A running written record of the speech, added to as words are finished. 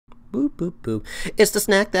Boop, boop, boop. It's the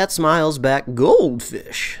snack that smiles back,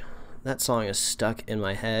 Goldfish. That song is stuck in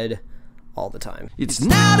my head all the time. It's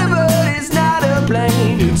not a bird, it's not a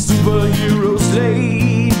plane, it's Superhero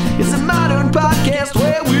Slate. It's a modern podcast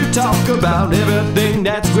where we talk about everything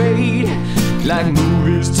that's great, like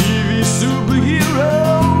movies, TV,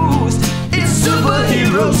 superheroes. It's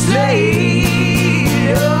Superhero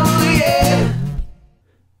Slate. Oh yeah.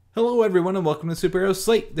 Hello everyone and welcome to Superhero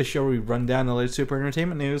Slate, the show where we run down the latest super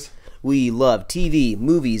entertainment news. We love TV,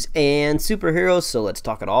 movies, and superheroes, so let's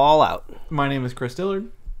talk it all out. My name is Chris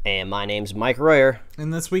Dillard. And my name's Mike Royer.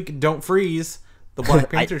 And this week, don't freeze. The Black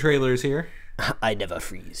Panther trailer is here. I never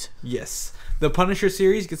freeze. Yes. The Punisher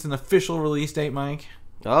series gets an official release date, Mike.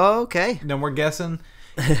 Okay. No more guessing.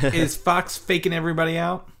 Is Fox faking everybody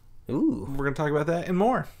out? Ooh. We're going to talk about that and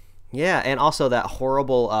more. Yeah, and also that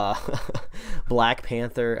horrible Black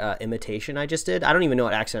Panther imitation I just did. I don't even know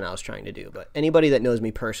what accent I was trying to do, but anybody that knows me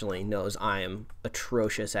personally knows I am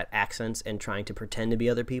atrocious at accents and trying to pretend to be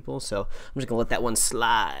other people, so I'm just going to let that one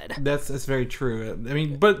slide. That's very true. I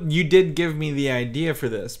mean, but you did give me the idea for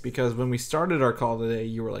this, because when we started our call today,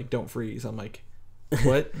 you were like, don't freeze. I'm like,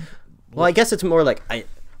 what? Well, I guess it's more like,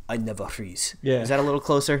 I never freeze. Yeah. Is that a little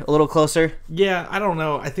closer? A little closer? Yeah, I don't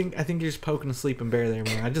know. I think you're just poking a sleeping bear there,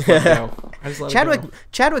 man. I just let it go. I just let it go.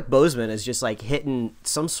 Chadwick Boseman is just like hitting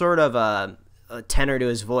some sort of a tenor to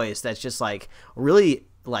his voice that's just like really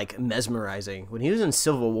like mesmerizing. When he was in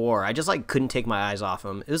Civil War, I just like couldn't take my eyes off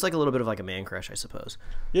him. It was like a little bit of like a man crush, I suppose.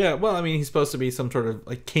 Yeah, well, I mean, he's supposed to be some sort of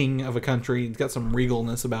like king of a country. He's got some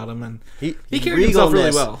regalness about him, and he carried himself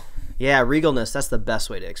really well. Yeah, regalness. That's the best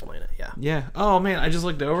way to explain it. Yeah. Yeah. Oh man, I just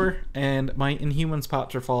looked over and my Inhumans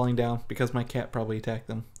pots are falling down because my cat probably attacked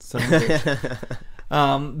them. So,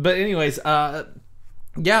 but anyways,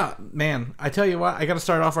 yeah, man. I tell you what, I got to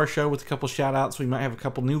start off our show with a couple shout outs. We might have a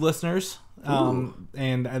couple new listeners, and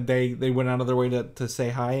they went out of their way to say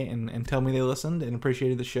hi and tell me they listened and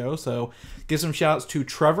appreciated the show. So give some shout outs to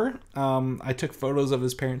Trevor. I took photos of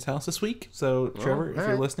his parents' house this week. So Trevor, if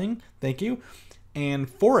you're listening, thank you. And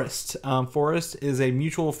Forrest. Forrest is a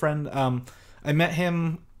mutual friend. I met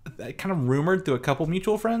him kind of rumored through a couple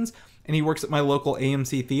mutual friends, and he works at my local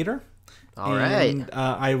AMC theater. All right.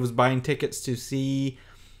 I was buying tickets to see,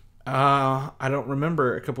 I don't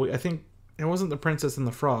remember, I think it wasn't The Princess and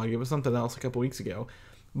the Frog. It was something else a couple weeks ago.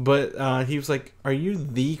 But he was like, "Are you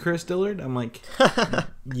the Chris Dillard?" I'm like,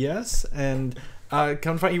 "Yes." And come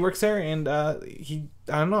to find, he works there, and I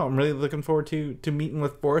don't know. I'm really looking forward to meeting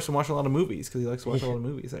with Forrest and watching a lot of movies because he likes to watch a lot of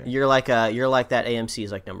movies there. You're like that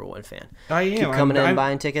AMC's like #1 fan. I am. Keep coming in and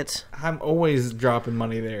buying tickets. I'm always dropping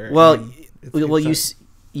money there. Well,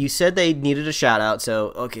 you said they needed a shout out,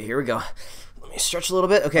 so okay, here we go. Let me stretch a little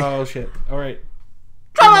bit. Okay. Oh shit! All right.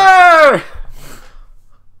 Trevor!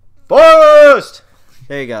 Forrest!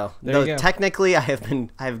 There you go. There you go. Technically, I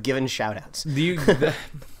have given shout outs.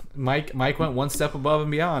 Mike went one step above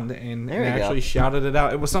and beyond and actually go. shouted it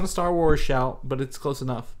out. It was not a Star Wars shout, but it's close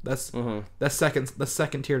enough. That's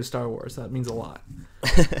second tier to Star Wars. That means a lot.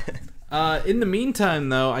 In the meantime,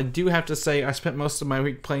 though, I do have to say I spent most of my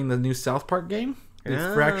week playing the new South Park game,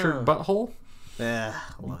 the Fractured Butthole. Yeah,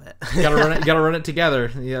 love it. Gotta run it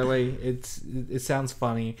together. Yeah, way it sounds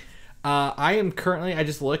funny. I am currently, I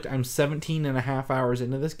just looked, I'm 17 and a half hours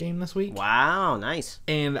into this game this week. Wow, nice.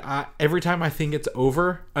 And every time I think it's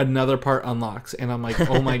over, another part unlocks. And I'm like,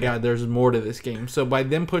 oh my god, there's more to this game. So by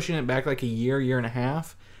them pushing it back like a year and a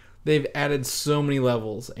half, they've added so many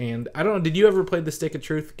levels. And I don't know, did you ever play the Stick of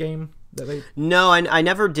Truth game? No, I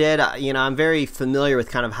never did. You know, I'm very familiar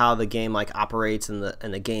with kind of how the game like operates and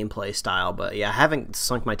the gameplay style, but yeah, I haven't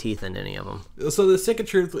sunk my teeth into any of them. So the Stick of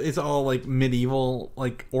Truth is all like medieval,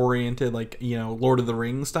 like oriented, like, you know, Lord of the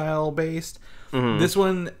Rings style based. Mm-hmm. This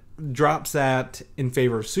one drops that in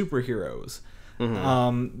favor of superheroes,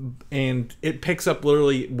 and it picks up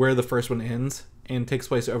literally where the first one ends and takes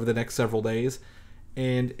place over the next several days.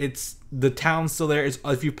 And it's the town's still there.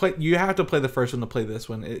 If you play, you have to play the first one to play this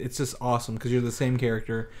one. It's just awesome because you're the same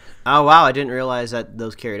character. Oh wow, I didn't realize that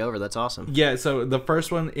those carried over. That's awesome. Yeah, so the first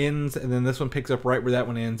one ends, and then this one picks up right where that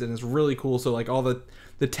one ends, and it's really cool. So like all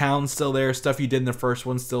the town's still there. Stuff you did in the first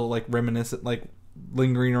one's still like reminiscent, like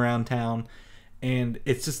lingering around town, and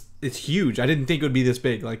it's huge. I didn't think it would be this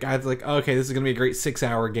big. Like I was like, oh, okay, this is gonna be a great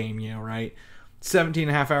 6-hour game, you know, right? 17 and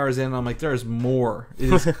a half hours in, I'm like, there's more.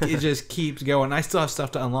 It just keeps going. I still have stuff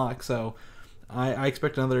to unlock, so I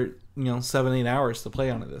expect another 7-8 hours to play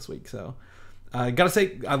on it this week. So gotta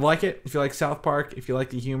say, I like it. If you like South Park, if you like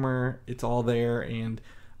the humor, it's all there. And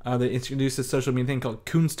they introduced a social media thing called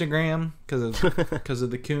Coonstagram because of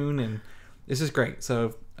the coon, and it's just great.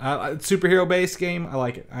 So superhero based game, I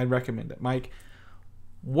like it. I'd recommend it. Mike,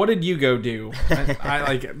 what did you go do? I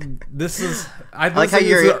like this is. I like how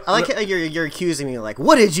you're accusing me like,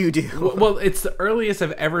 what did you do? Well, it's the earliest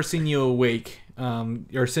I've ever seen you awake,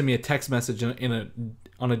 or send me a text message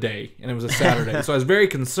on a day, and it was a Saturday. So I was very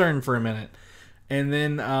concerned for a minute, and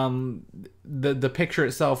then the picture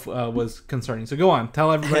itself was concerning. So go on,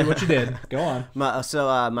 tell everybody what you did. Go on.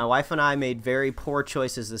 My wife and I made very poor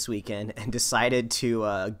choices this weekend and decided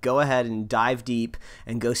to go ahead and dive deep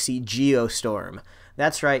and go see Geostorm.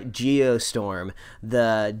 That's right, Geostorm,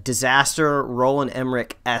 the disaster Roland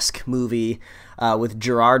Emmerich-esque movie with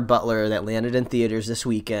Gerard Butler that landed in theaters this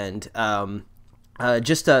weekend.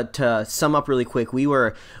 Just to sum up really quick, we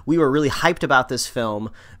were really hyped about this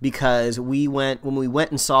film because when we went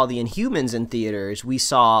and saw The Inhumans in theaters, we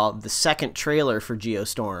saw the second trailer for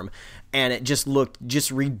Geostorm, and it just looked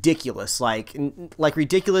ridiculous, like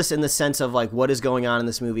ridiculous in the sense of like what is going on in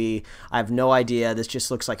this movie. I have no idea. This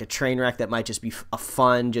just looks like a train wreck that might just be a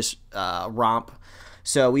fun romp.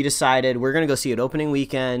 So we decided we're going to go see it opening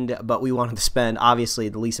weekend, but we wanted to spend, obviously,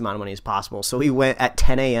 the least amount of money as possible. So we went at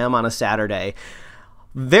 10 a.m. on a Saturday,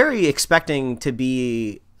 very expecting to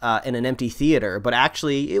be in an empty theater, but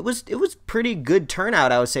actually it was pretty good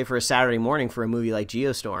turnout, I would say, for a Saturday morning for a movie like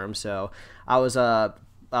Geostorm. So I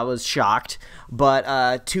was shocked,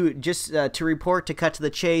 but to report, to cut to the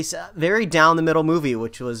chase, very down the middle movie,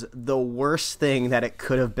 which was the worst thing that it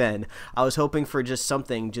could have been. I was hoping for just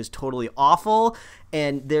something just totally awful,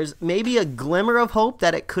 and there's maybe a glimmer of hope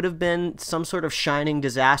that it could have been some sort of shining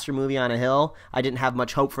disaster movie on a hill. I didn't have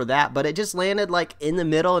much hope for that, but it just landed like in the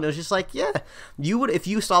middle, and it was just like, yeah, you would, if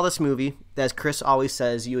you saw this movie, as Chris always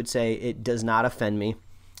says, you would say it does not offend me.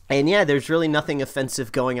 And yeah, there's really nothing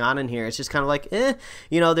offensive going on in here. It's just kind of like,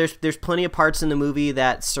 there's plenty of parts in the movie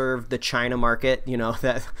that serve the China market,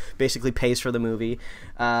 that basically pays for the movie.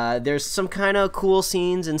 There's some kind of cool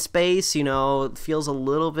scenes in space, it feels a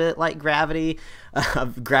little bit like Gravity,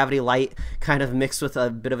 Gravity Light kind of mixed with a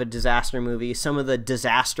bit of a disaster movie. Some of the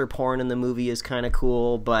disaster porn in the movie is kind of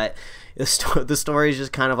cool, but the story is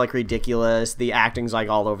just kind of like ridiculous. The acting's like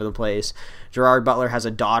all over the place. Gerard Butler has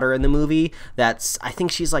a daughter in the movie I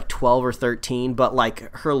think she's like 12 or 13, but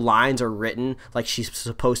like her lines are written like she's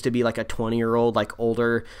supposed to be like a 20-year-old, like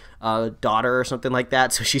older daughter or something like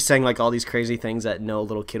that. So she's saying like all these crazy things that no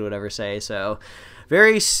little kid would ever say. So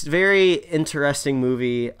very, very interesting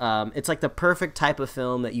movie. It's like the perfect type of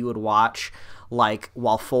film that you would watch like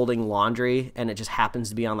while folding laundry, and it just happens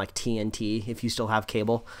to be on like TNT if you still have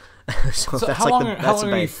cable. So that's how long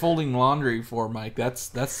are you folding laundry for, Mike? That's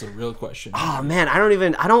the real question. Oh man,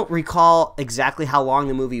 I don't recall exactly how long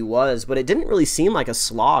the movie was, but it didn't really seem like a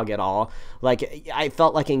slog at all. Like I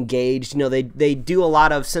felt like engaged. They do a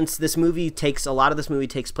lot of, since a lot of this movie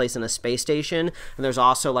takes place in a space station, and there's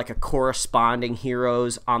also like a corresponding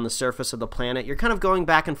heroes on the surface of the planet. You're kind of going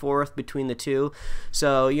back and forth between the two.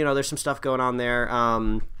 So, there's some stuff going on there.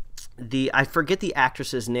 I forget the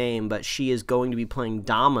actress's name, but she is going to be playing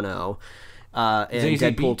Domino in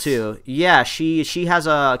Deadpool 2. Yeah, she has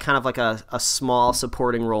a kind of like a small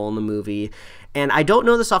supporting role in the movie. And I don't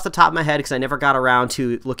know this off the top of my head because I never got around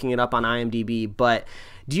to looking it up on IMDb, but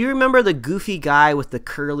do you remember the goofy guy with the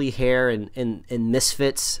curly hair in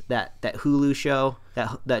Misfits, that Hulu show?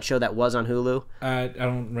 That show that was on Hulu? I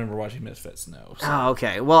don't remember watching Misfits, no. So. Oh,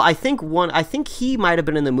 okay. Well, I think he might have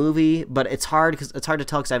been in the movie, but it's hard to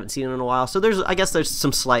tell because I haven't seen it in a while. So I guess there's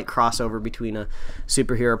some slight crossover between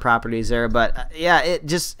superhero properties there. But yeah, it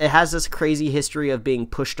has this crazy history of being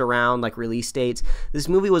pushed around like release dates. This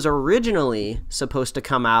movie was originally supposed to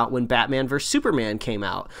come out when Batman vs Superman came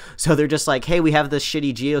out. So they're just like, hey, we have this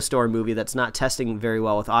shitty Geostorm movie that's not testing very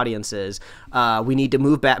well with audiences. We need to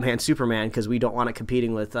move Batman Superman because we don't want it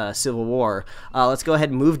competing with Civil War. Let's go ahead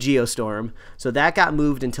and move Geostorm. So that got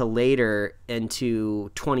moved until later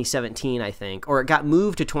into 2017, I think, or it got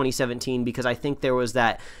moved to 2017 because I think there was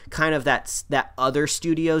that other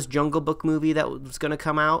studio's Jungle Book movie that was going to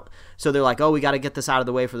come out. So they're like, oh, we got to get this out of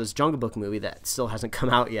the way for this Jungle Book movie that still hasn't come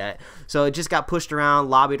out yet. So it just got pushed around,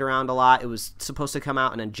 lobbied around a lot. It was supposed to come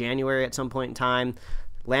out in January at some point in time.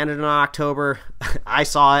 Landed in October. I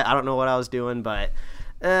saw it. I don't know what I was doing, but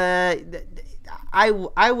I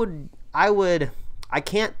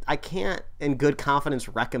can't in good confidence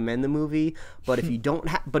recommend the movie, but if you don't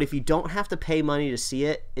have to pay money to see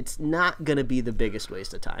it, it's not going to be the biggest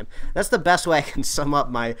waste of time. That's the best way I can sum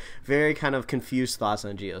up my very kind of confused thoughts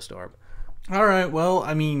on Geostorm. All right, well,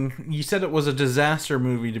 I mean, you said it was a disaster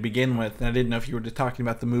movie to begin with, and I didn't know if you were talking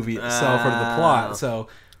about the movie itself or the plot, so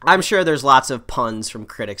I'm sure there's lots of puns from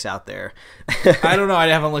critics out there. I don't know. I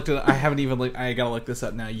haven't looked at. I haven't even looked. I gotta look this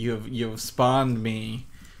up now. You have spawned me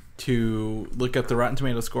to look up the Rotten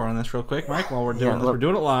Tomato score on this real quick, Mike, while we're doing this. look. We're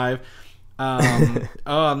doing it live.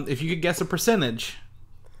 If you could guess a percentage,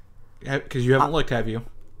 because you haven't looked, have you?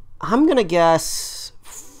 I'm going to guess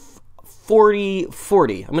 40. I'm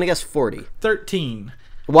going to guess 40. 13.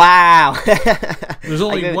 Wow. There's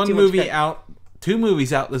only two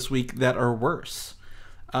movies out this week that are worse.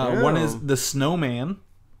 One is The Snowman.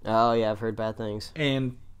 Oh, yeah, I've heard bad things.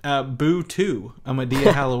 And Boo 2, A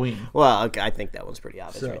Medea Halloween. Well, okay, I think that one's pretty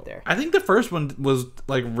obvious right there. I think the first one was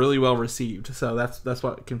like really well received, so that's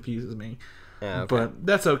what confuses me. Yeah, okay. But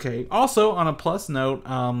that's okay. Also, on a plus note,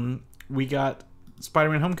 we got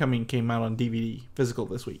Spider-Man Homecoming came out on DVD physical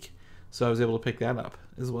this week, so I was able to pick that up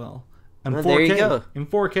as well. And 4K, there you go. In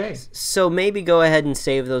 4K. So maybe go ahead and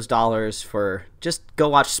save those dollars for just go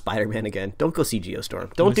watch Spider-Man again. Don't go see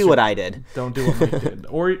Geostorm. Don't do what I did. Don't do what Mike did.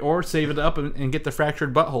 Or save it up and get the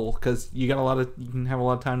Fractured Butthole, because you can have a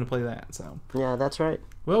lot of time to play that. So yeah, that's right.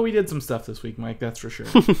 Well, we did some stuff this week, Mike. That's for sure.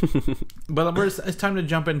 But it's time to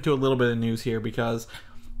jump into a little bit of news here, because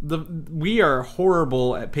we are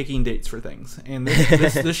horrible at picking dates for things, and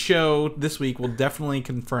this show this week will definitely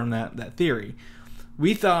confirm that theory.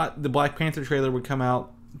 We thought the Black Panther trailer would come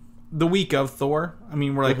out the week of Thor. I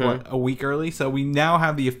mean, we're like, what, a week early? So we now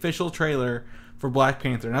have the official trailer for Black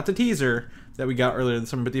Panther. Not the teaser that we got earlier this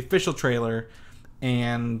summer, but the official trailer.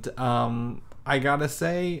 And I gotta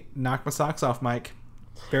say, knock my socks off, Mike.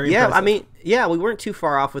 Very impressive. I mean, we weren't too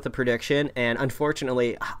far off with the prediction, and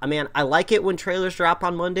unfortunately, I like it when trailers drop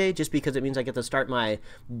on Monday, just because it means I get to start my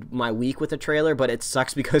week with a trailer, but it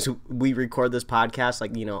sucks because we record this podcast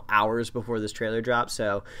like, hours before this trailer drops,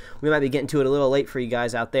 so we might be getting to it a little late for you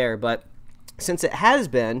guys out there, but since it has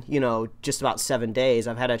been, just about 7 days,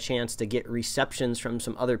 I've had a chance to get receptions from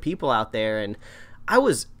some other people out there, and I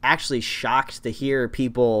was actually shocked to hear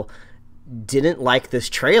people didn't like this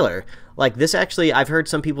trailer. Like, this actually, I've heard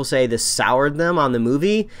some people say this soured them on the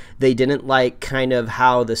movie. They didn't like kind of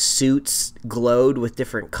how the suits glowed with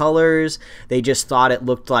different colors. They just thought it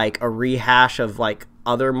looked like a rehash of like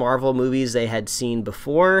other Marvel movies they had seen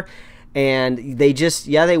before. And they just,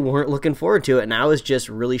 they weren't looking forward to it. And I was just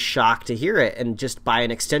really shocked to hear it. And just by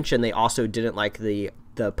an extension, they also didn't like the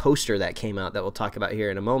poster that came out that we'll talk about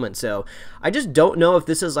here in a moment. So I just don't know if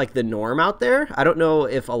this is like the norm out there. I don't know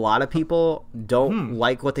if a lot of people don't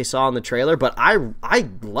like what they saw in the trailer, but I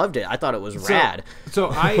loved it. I thought it was rad.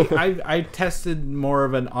 So I tested more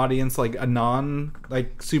of an audience, like a non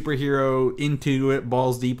like superhero into it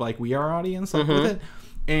balls deep like we are audience like with it.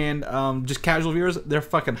 And just casual viewers, they're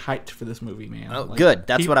fucking hyped for this movie, man. Oh, like, good.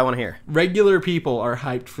 That's what I want to hear. Regular people are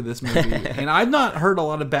hyped for this movie. And I've not heard a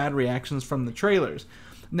lot of bad reactions from the trailers.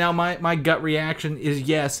 Now, my gut reaction is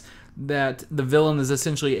yes, that the villain is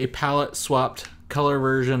essentially a palette-swapped color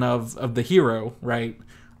version of the hero, right?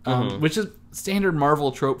 Which is standard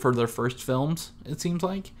Marvel trope for their first films, it seems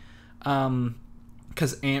like.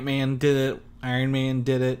 Because Ant-Man did it, Iron Man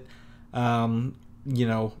did it,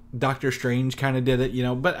 Doctor Strange kind of did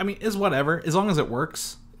it, but I mean, it's whatever, as long as it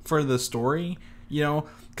works for the story,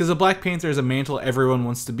 because the Black Panther is a mantle everyone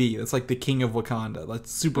wants to be. That's like the king of Wakanda, like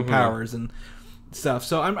superpowers and stuff.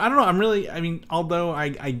 So I don't know, although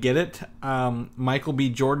I get it, Michael B.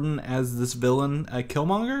 Jordan as this villain,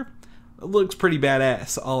 Killmonger, looks pretty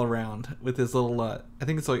badass all around with his little, I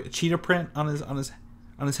think it's like a cheetah print on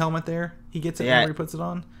his helmet there. He gets it whenever he puts it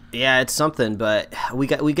on. Yeah, it's something, but we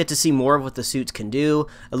get to see more of what the suits can do.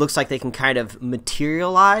 It looks like they can kind of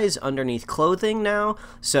materialize underneath clothing now.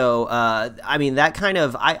 So, that kind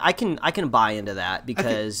of I can buy into that,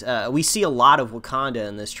 because we see a lot of Wakanda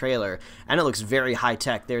in this trailer, and it looks very high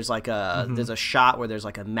tech. There's like there's a shot where there's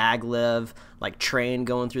like a maglev like train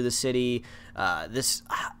going through the city.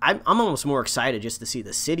 I'm almost more excited just to see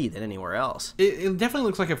the city than anywhere else. It definitely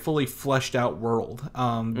looks like a fully fleshed out world.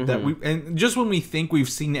 And just when we think we've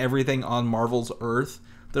seen everything on Marvel's Earth,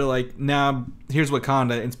 they're like, nah, here's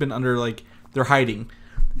Wakanda. It's been under like they're hiding.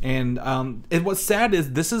 And what's sad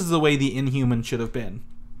is this is the way the Inhumans should have been.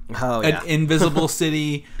 Oh, yeah. An invisible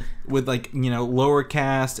city with like lower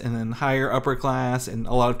caste and then higher upper class and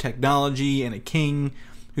a lot of technology and a king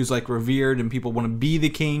who's like revered and people want to be the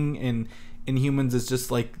king, and Inhumans is just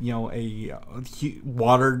like a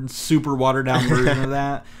super watered down version of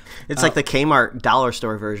that. It's like the Kmart dollar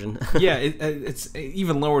store version. Yeah, it's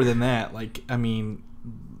even lower than that. Like,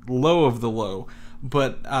 low of the low,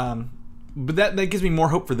 but that gives me more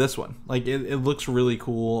hope for this one. Like, it looks really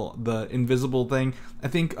cool. The invisible thing. I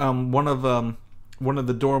think one of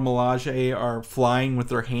the Dora Milaje are flying with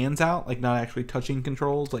their hands out, like not actually touching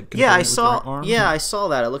controls. Like, I saw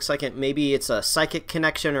that. It looks like maybe it's a psychic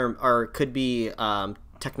connection, or it could be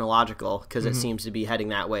technological because it seems to be heading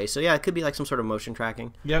that way. So yeah, it could be like some sort of motion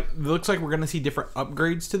tracking. Yep, it looks like we're going to see different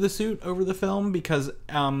upgrades to the suit over the film because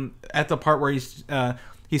at the part where he's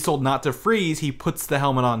told not to freeze, he puts the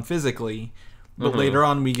helmet on physically, but later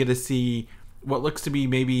on we get to see what looks to be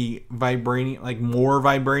maybe vibranium, like more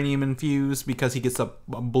vibranium infused because he gets a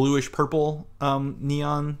bluish purple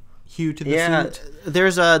neon hue to the suit.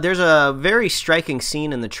 There's a very striking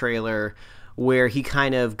scene in the trailer where he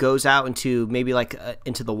kind of goes out into maybe like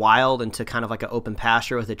into the wild, into kind of like an open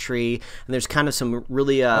pasture with a tree, and there's kind of some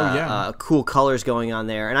really cool colors going on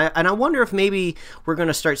there. And I wonder if maybe we're going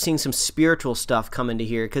to start seeing some spiritual stuff come into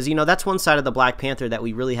here, because that's one side of the Black Panther that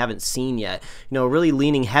we really haven't seen yet. Really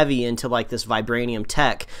leaning heavy into like this vibranium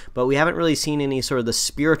tech, but we haven't really seen any sort of the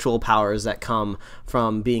spiritual powers that come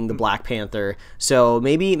from being the Black Panther. So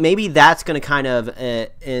maybe that's going to kind of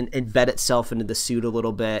embed itself into the suit a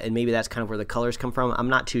little bit, and maybe that's kind of where the colors come from. I'm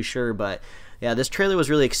not too sure, but yeah, this trailer was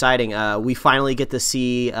really exciting. We finally get to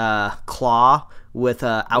see Claw with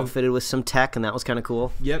outfitted with some tech, and that was kind of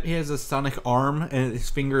cool. Yep, he has a sonic arm, and his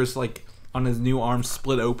fingers like on his new arm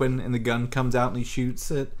split open, and the gun comes out and he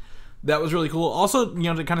shoots it. That was really cool. Also,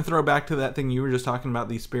 to kind of throw back to that thing you were just talking about,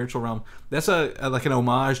 the spiritual realm. That's like an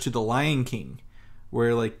homage to the Lion King,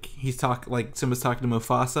 where like Simba's talking to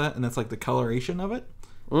Mufasa, and that's like the coloration of it.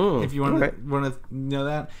 If you want to know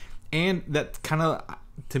that. And that kind of,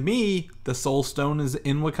 to me, the Soul Stone is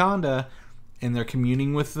in Wakanda, and they're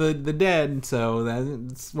communing with the dead. So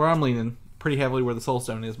that's where I'm leaning pretty heavily, where the Soul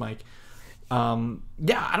Stone is, Mike.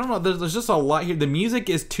 Yeah, I don't know. There's just a lot here. The music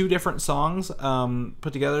is 2 different songs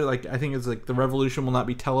put together. Like I think it's like "The Revolution Will Not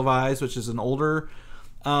Be Televised," which is an older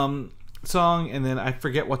song, and then I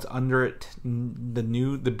forget what's under it.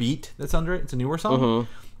 The beat that's under it. It's a newer song.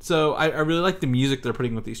 So I really like the music they're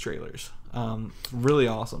putting with these trailers. Really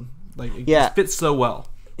awesome. Like it just fits so well.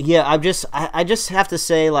 Yeah, I just have to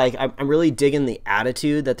say, like, I'm really digging the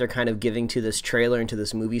attitude that they're kind of giving to this trailer and to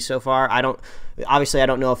this movie so far. I don't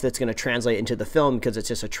know if that's going to translate into the film because it's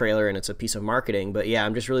just a trailer and it's a piece of marketing. But yeah,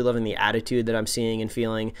 I'm just really loving the attitude that I'm seeing and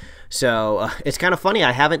feeling. So it's kind of funny.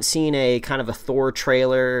 I haven't seen a kind of a Thor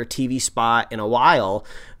trailer TV spot in a while,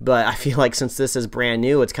 but I feel like since this is brand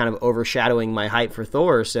new, it's kind of overshadowing my hype for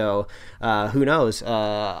Thor. So who knows?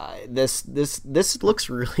 This looks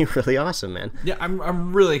really, really awesome, man. Yeah,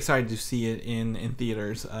 I'm really excited to see it in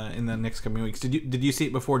theaters in the next coming weeks. Did you see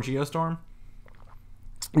it before Geostorm?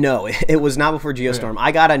 No, it was not before Geostorm.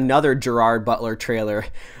 I got another Gerard Butler trailer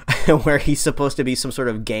where he's supposed to be some sort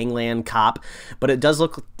of gangland cop, but it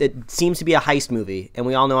seems to be a heist movie, and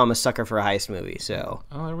we all know I'm a sucker for a heist movie, so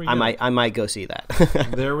I might go see that.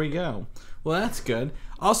 There we go. Well, that's good.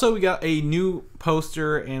 Also, we got a new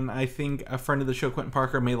poster, and I think a friend of the show, Quentin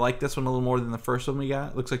Parker, may like this one a little more than the first one we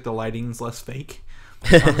got. It looks like the lighting's less fake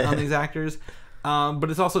on these actors, but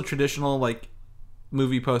it's also traditional, like,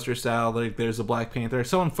 movie poster style. Like there's a Black Panther.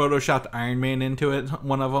 Someone photoshopped Iron Man into it,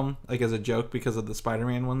 one of them, like as a joke because of the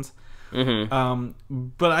Spider-Man ones.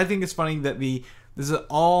 But I think it's funny that this is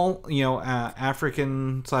all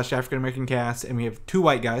African/African American cast, and we have 2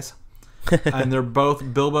 white guys, and they're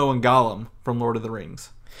both Bilbo and Gollum from Lord of the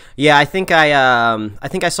Rings. Yeah, I think I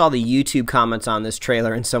saw the YouTube comments on this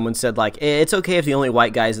trailer, and someone said like it's okay if the only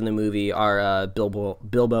white guys in the movie are Bilbo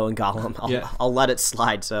and Gollum. I'll let it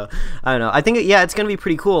slide. So I don't know. I think it's gonna be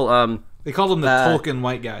pretty cool. They called them the Tolkien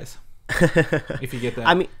white guys. If you get that.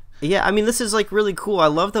 I mean, this is like really cool. I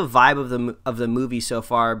love the vibe of the movie so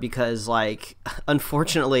far because like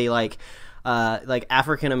unfortunately like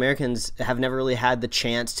African Americans have never really had the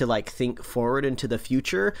chance to like think forward into the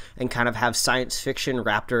future and kind of have science fiction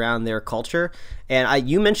wrapped around their culture. And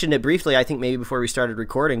you mentioned it briefly, I think maybe before we started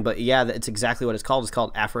recording, but yeah, it's exactly what it's called. It's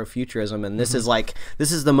called Afrofuturism, and this is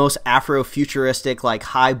the most Afrofuturistic, like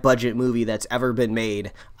high budget movie that's ever been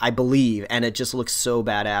made, I believe. And it just looks so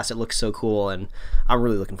badass. It looks so cool, and I'm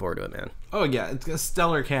really looking forward to it, man. Oh yeah, it's a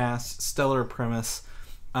stellar cast, stellar premise.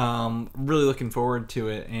 Really looking forward to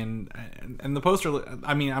it, and the poster.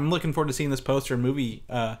 I mean, I'm looking forward to seeing this poster in movie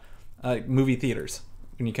theaters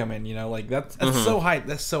when you come in. Like that's so hyped.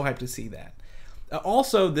 That's so hyped to see that.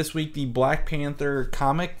 Also, this week the Black Panther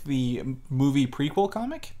comic, the movie prequel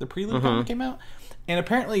comic, the prelude comic came out, and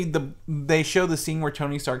apparently they show the scene where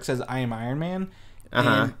Tony Stark says, "I am Iron Man,"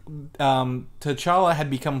 and T'Challa had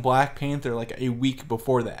become Black Panther like a week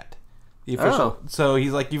before that. The official. So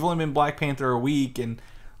he's like, "You've only been Black Panther a week," and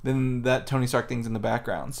then that Tony Stark thing's in the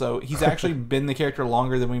background. So he's actually been the character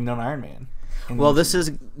longer than we've known Iron Man. Well, this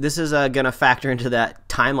is gonna factor into that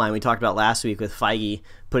timeline we talked about last week with Feige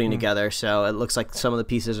putting together. So it looks like some of the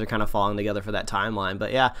pieces are kind of falling together for that timeline.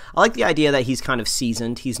 But yeah, I like the idea that he's kind of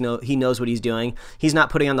seasoned. He knows what he's doing. He's not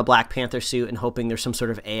putting on the Black Panther suit and hoping there's some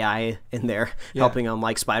sort of AI in there helping him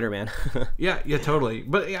like Spider-Man. yeah, totally.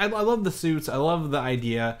 But I love the suits. I love the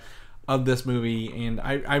idea of this movie, and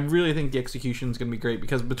I really think the execution is going to be great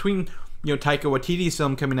because between Taika Waititi's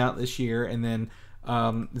film coming out this year and then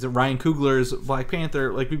is it Ryan Coogler's Black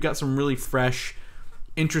Panther, like we've got some really fresh,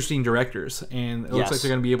 interesting directors, and it looks like they're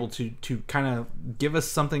going to be able to kind of give us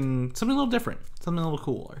something a little different, something a little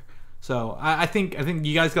cooler. So I think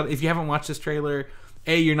you guys got, if you haven't watched this trailer,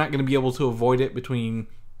 you're not going to be able to avoid it between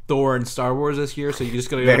Thor and Star Wars this year, so you just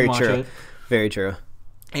got to go and watch it. Very true.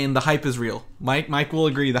 And the hype is real. Mike will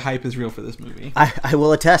agree the hype is real for this movie. I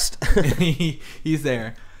will attest. He's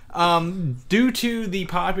there. Due to the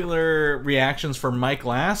popular reactions from Mike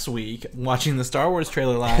last week watching the Star Wars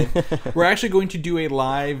trailer live, we're actually going to do a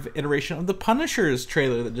live iteration of the Punisher's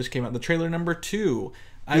trailer that just came out, the trailer number 2.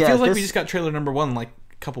 It feels like we just got trailer number 1 like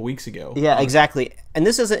a couple weeks ago. Yeah, exactly. And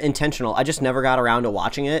this isn't intentional. I just never got around to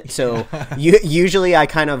watching it. So usually I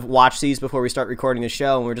kind of watch these before we start recording the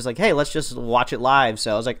show, and we're just like, hey, let's just watch it live.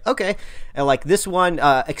 So I was like, okay. And like this one,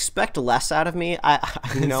 expect less out of me.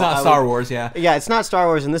 It's not Star Wars, yeah. Yeah, it's not Star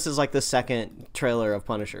Wars, and this is like the second trailer of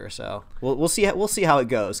Punisher. So we'll see how it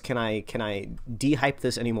goes. Can I de-hype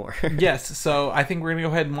this anymore? Yes. So I think we're gonna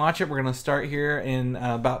go ahead and watch it. We're gonna start here in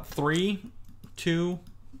about 3, 2,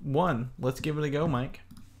 1. Let's give it a go, Mike.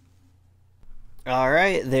 All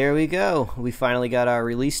right, there we go. We finally got our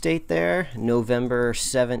release date there, November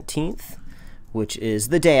 17th, which is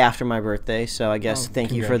the day after my birthday. So I guess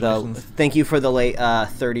thank you for the late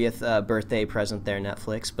 30th birthday present there,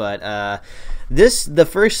 Netflix. But the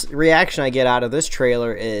first reaction I get out of this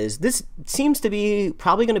trailer is this seems to be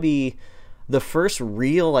probably going to be the first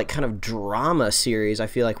real like kind of drama series I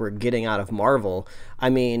feel like we're getting out of Marvel. I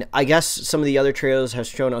mean, I guess some of the other trailers have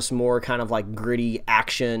shown us more kind of like gritty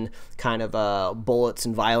action, kind of bullets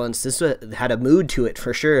and violence. This had a mood to it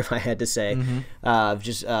for sure, if I had to say.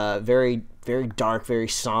 Just very, very dark, very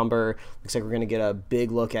somber. Looks like we're going to get a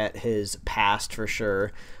big look at his past for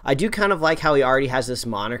sure. I do kind of like how he already has this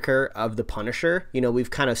moniker of the Punisher. We've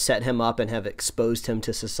kind of set him up and have exposed him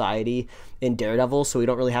to society in Daredevil, so we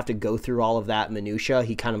don't really have to go through all of that minutia.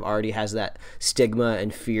 He kind of already has that stigma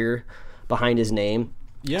and fear behind his name.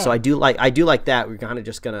 Yeah. So I do like that. We're kind of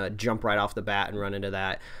just gonna jump right off the bat and run into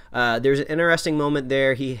that. There's an interesting moment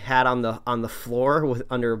there he had on the floor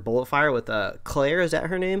under bullet fire with Claire. Is that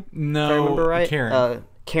her name? No, if I remember right. Karen.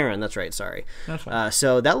 Karen, that's right. Sorry. That's fine.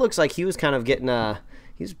 So that looks like he was kind of getting a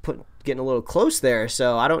little close there.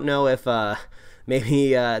 So I don't know if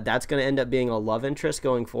maybe that's going to end up being a love interest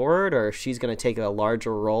going forward, or if she's going to take a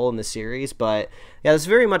larger role in the series. But yeah, this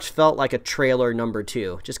very much felt like a trailer number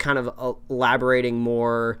 2, just kind of elaborating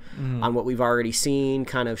more on what we've already seen,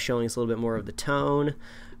 kind of showing us a little bit more of the tone.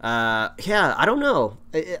 Yeah, I don't know.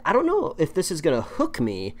 I don't know if this is going to hook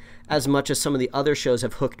me as much as some of the other shows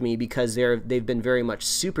have hooked me, because they've been very much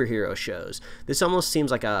superhero shows. This almost seems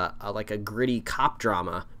like a gritty cop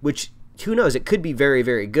drama, which, who knows, it could be very,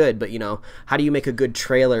 very good, but how do you make a good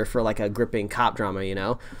trailer for like a gripping cop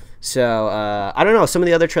drama, So I don't know. Some of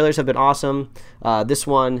the other trailers have been awesome. This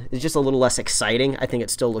one is just a little less exciting. I think it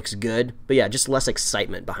still looks good, but yeah, just less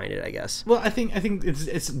excitement behind it, I guess. Well, I think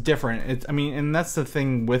it's different. And that's the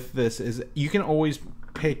thing with this is you can always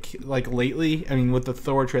pick, like lately. I mean, with the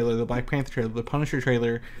Thor trailer, the Black Panther trailer, the Punisher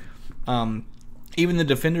trailer, even the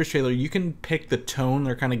Defenders trailer, you can pick the tone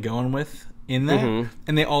they're kind of going with in that,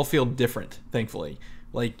 and they all feel different. Thankfully,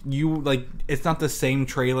 it's not the same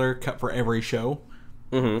trailer cut for every show.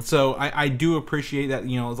 So I do appreciate that,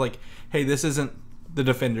 it's like, hey, this isn't the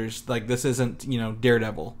Defenders, like this isn't,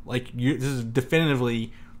 Daredevil, like this is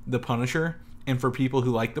definitively the Punisher. And for people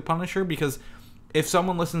who like the Punisher, because if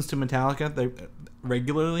someone listens to Metallica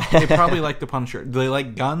regularly, they probably like the Punisher. Do they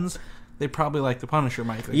like guns? They probably like the Punisher,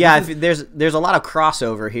 Mike. Yeah, there's a lot of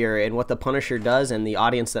crossover here in what the Punisher does and the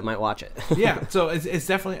audience that might watch it. Yeah, so it's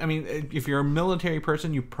definitely, I mean, if you're a military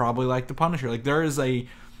person, you probably like the Punisher. Like there is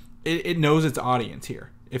it knows its audience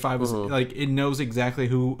here. If I was like, it knows exactly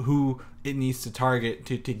who it needs to target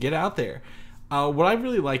to get out there. What I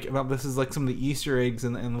really like about this is like some of the Easter eggs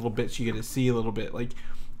and little bits you get to see a little bit. Like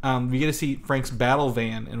we get to see Frank's battle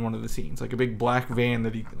van in one of the scenes, like a big black van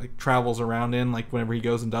that he like travels around in, like whenever he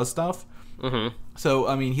goes and does stuff. So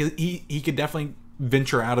I mean, he could definitely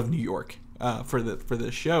venture out of New York for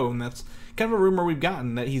this show, and that's kind of a rumor we've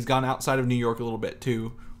gotten, that he's gone outside of New York a little bit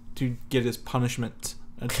to get his punishment.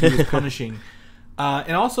 To do his punishing.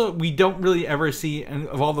 And also, we don't really ever see, and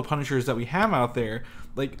of all the Punishers that we have out there,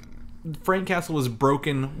 like Frank Castle was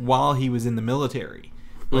broken while he was in the military.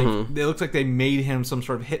 Like it looks like they made him some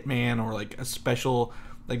sort of hitman or like a special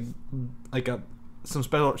some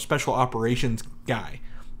special operations guy,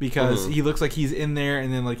 because he looks like he's in there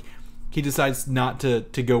and then like he decides not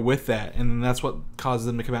to go with that, and then that's what causes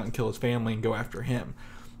them to come out and kill his family and go after him.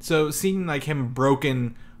 So seeing like him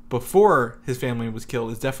broken before his family was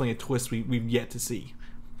killed is definitely a twist we've yet to see.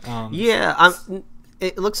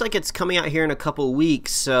 It looks like it's coming out here in a couple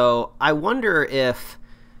weeks, so I wonder if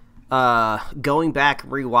going back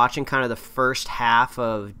rewatching kind of the first half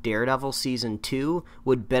of Daredevil season 2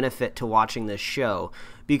 would benefit to watching this show,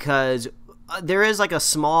 because there is like a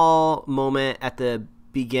small moment at the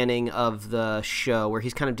beginning of the show where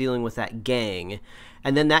he's kind of dealing with that gang,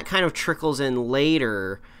 and then that kind of trickles in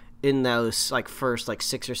later in those like first like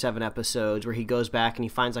 6 or 7 episodes where he goes back and he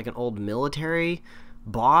finds like an old military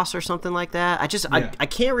boss or something like that. I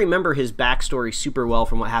can't remember his backstory super well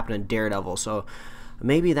from what happened in Daredevil, so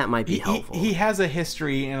maybe that might be helpful. He has a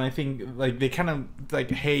history, and I think like they kind of like,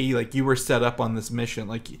 hey, like you were set up on this mission.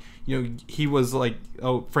 Like, you know, he was like,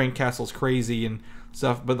 oh, Frank Castle's crazy and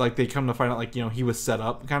stuff, but like they come to find out like, you know, he was set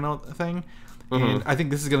up kind of thing. And I think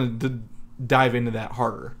this is going to dive into that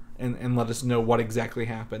harder and let us know what exactly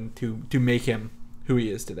happened to make him who he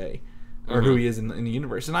is today, or who he is in the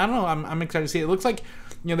universe. And I don't know, I'm excited to see it. It looks like,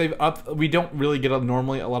 you know, we don't really get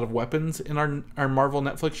normally a lot of weapons in our Marvel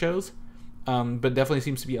Netflix shows. But definitely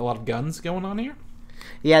seems to be a lot of guns going on here.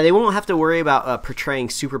 Yeah, they won't have to worry about portraying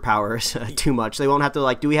superpowers too much. They won't have to,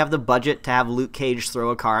 like, do we have the budget to have Luke Cage throw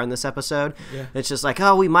a car in this episode? Yeah. It's just like,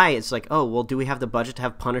 oh, we might. It's like, oh, well, do we have the budget to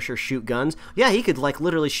have Punisher shoot guns? Yeah, he could, like,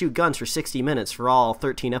 literally shoot guns for 60 minutes for all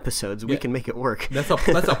 13 episodes. We can make it work. That's a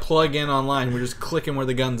plug-in online. We're just clicking where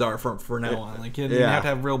the guns are for now on. Like, you don't have to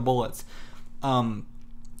have real bullets.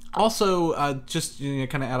 Also, just, you know,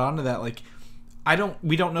 kind of add on to that, like,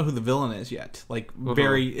 we don't know who the villain is yet. Like,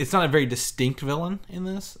 it's not a very distinct villain in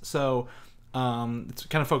this, so it's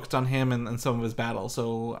kind of focused on him and some of his battles.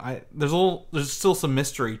 So there's still some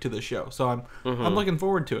mystery to the show. So I'm looking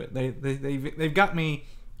forward to it. They've got me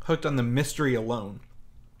hooked on the mystery alone.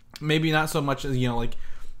 Maybe not so much as, you know, like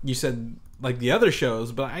you said, like the other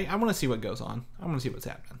shows, but I want to see what goes on. I want to see what's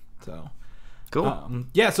happening. So cool.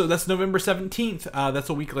 So that's November 17th. That's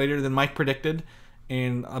a week later than Mike predicted,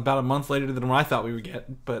 and about a month later than what I thought we would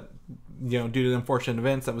get, but, you know, due to the unfortunate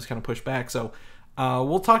events, that was kind of pushed back. So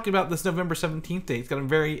we'll talk about this November 17th date. It's got a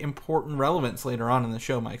very important relevance later on in the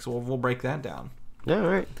show, Mike, so we'll break that down. Yeah, all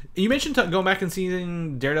right. You mentioned going back and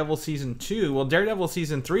seeing Daredevil Season 2. Well, Daredevil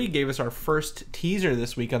Season 3 gave us our first teaser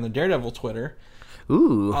this week on the Daredevil Twitter.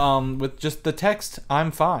 Ooh. With just the text,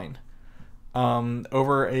 "I'm fine."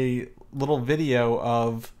 Over a little video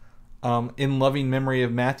of "In loving memory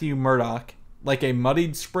of Matthew Murdock, like a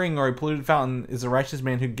muddied spring or a polluted fountain is a righteous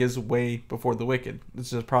man who gives way before the wicked."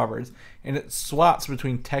 This is Proverbs. And it swaps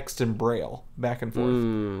between text and Braille, back and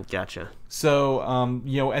forth. Gotcha. So,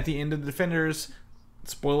 you know, at the end of the Defenders,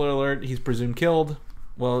 spoiler alert, he's presumed killed.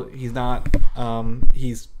 Well, he's not.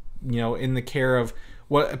 He's, you know, in the care of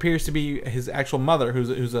what appears to be his actual mother,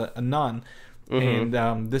 who's a nun.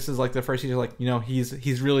 And this is like the first, he's like, you know,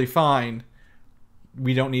 he's really fine.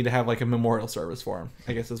 We don't need to have like a memorial service for him,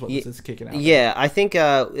 I guess is what this is kicking out. Yeah, I think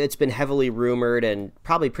it's been heavily rumored and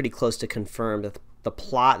probably pretty close to confirmed that the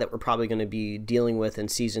plot that we're probably going to be dealing with in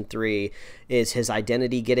Season 3 is his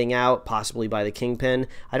identity getting out, possibly by the Kingpin.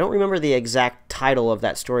 I don't remember the exact title of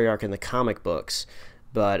that story arc in the comic books,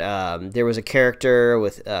 but there was a character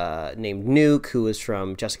with named Nuke who was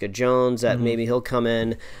from Jessica Jones that maybe he'll come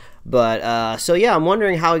in. But so yeah, I'm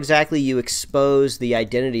wondering how exactly you expose the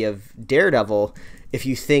identity of Daredevil if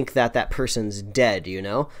you think that person's dead, you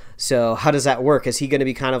know? So how does that work? Is he going to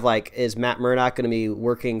be kind of like, is Matt Murdock going to be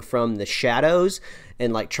working from the shadows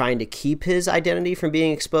and like trying to keep his identity from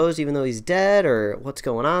being exposed even though he's dead, or what's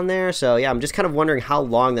going on there? So yeah, I'm just kind of wondering how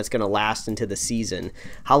long that's going to last into the season.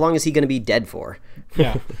 How long is he going to be dead for?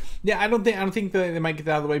 Yeah. I don't think that they might get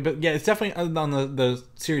that out of the way, but yeah, it's definitely on the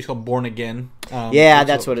series called Born Again. Yeah,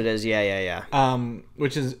 that's what it is. Yeah.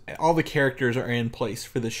 Which is all the characters are in place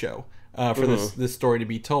for the show. For this story to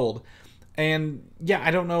be told. And yeah,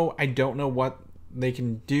 I don't know what they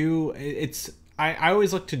can do. I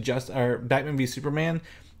always look to Batman v Superman.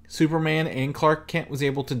 Superman and Clark Kent was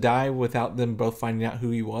able to die without them both finding out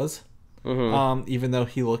who he was. Even though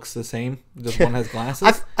he looks the same, just one has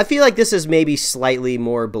glasses. I feel like this is maybe slightly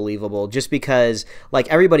more believable just because like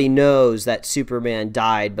everybody knows that Superman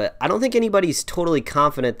died, but I don't think anybody's totally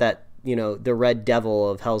confident that the Red Devil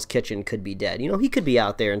of Hell's Kitchen could be dead. He could be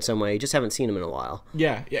out there in some way. You just haven't seen him in a while.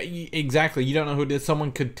 Yeah, exactly. You don't know who it is.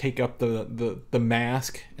 Someone could take up the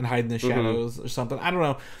mask and hide in the shadows or something. I don't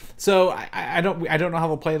know. So I don't know how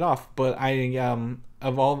they'll play it off. But I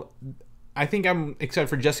think I'm excited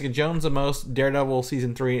for Jessica Jones the most, Daredevil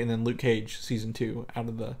season 3, and then Luke Cage season 2 out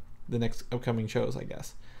of the next upcoming shows, I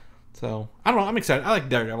guess. So I don't know. I'm excited. I like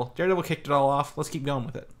Daredevil. Daredevil kicked it all off. Let's keep going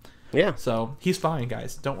with it. Yeah. So he's fine,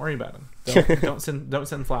 guys. Don't worry about him. Don't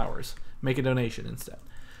send flowers. Make a donation instead.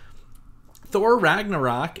 Thor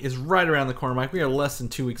Ragnarok is right around the corner, Mike. We are less than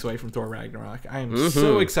 2 weeks away from Thor Ragnarok. I am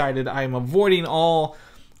so excited. I am avoiding all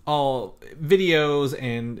videos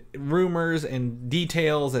and rumors and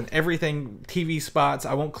details and everything, TV spots.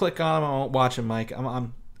 I won't click on them. I won't watch them, Mike.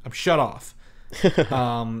 I'm shut off.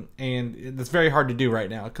 And it's very hard to do right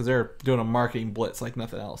now because they're doing a marketing blitz like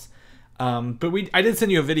nothing else. But I did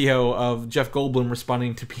send you a video of Jeff Goldblum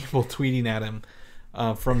responding to people tweeting at him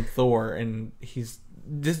from Thor, and he's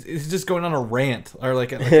just going on a rant or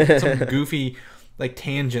like some goofy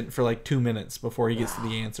tangent for 2 minutes before he gets to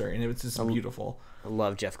the answer, and it was just beautiful. I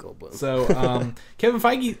love Jeff Goldblum. So Kevin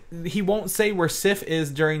Feige, he won't say where Sif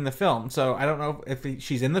is during the film, so I don't know if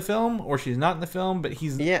she's in the film or she's not in the film, but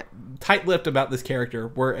he's tight-lipped about this character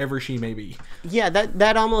wherever she may be. Yeah,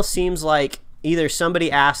 that almost seems like either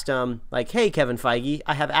somebody asked him, hey, Kevin Feige,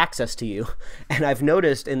 I have access to you, and I've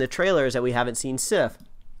noticed in the trailers that we haven't seen Sif.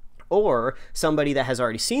 Or somebody that has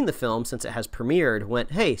already seen the film since it has premiered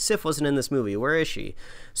went, hey, Sif wasn't in this movie. Where is she?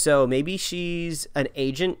 So maybe she's an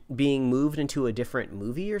agent being moved into a different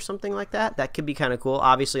movie or something like that. That could be kind of cool.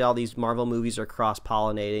 Obviously, all these Marvel movies are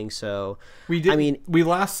cross-pollinating, so... We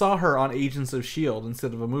last saw her on Agents of S.H.I.E.L.D.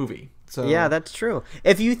 instead of a movie. So yeah, that's true.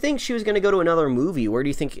 If you think she was going to go to another movie, where do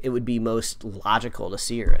you think it would be most logical to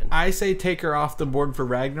see her in? I say take her off the board for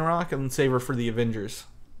Ragnarok and save her for the Avengers.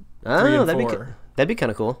 Oh, that'd be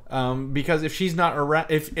kind of cool. Because if she's not around,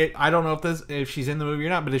 I don't know if she's in the movie or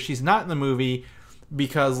not, but if she's not in the movie,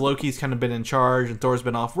 because Loki's kind of been in charge and Thor's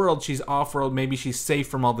been off-world, she's off-world. Maybe she's safe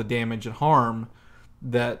from all the damage and harm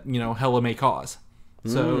that Hela may cause.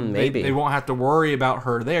 So maybe they won't have to worry about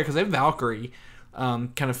her there because they have Valkyrie,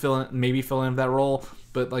 kind of fill in that role.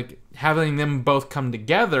 But having them both come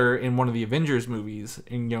together in one of the Avengers movies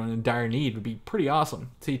and in dire need would be pretty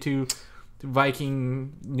awesome. See two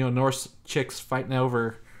Viking, Norse chicks fighting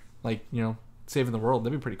over, saving the world.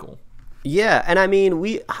 That'd be pretty cool. Yeah, and I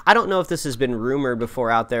mean, I don't know if this has been rumored before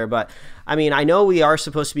out there, but I mean, I know we are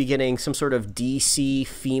supposed to be getting some sort of DC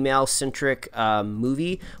female-centric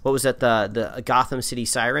movie. What was that, the Gotham City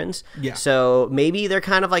Sirens? Yeah. So maybe they're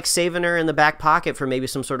kind of saving her in the back pocket for maybe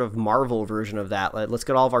some sort of Marvel version of that. Let's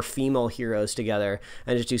get all of our female heroes together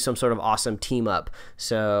and just do some sort of awesome team-up.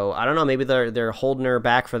 So I don't know, maybe they're holding her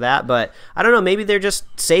back for that, but I don't know, maybe they're just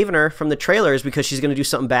saving her from the trailers because she's going to do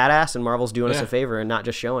something badass and Marvel's doing us a favor and not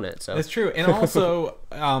just showing it. So it's true. And also,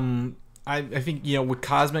 I think, with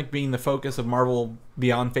Cosmic being the focus of Marvel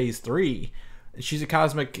Beyond Phase 3, she's a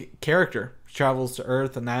cosmic character. She travels to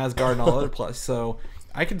Earth and Asgard and all other places. So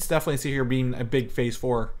I could definitely see her being a big Phase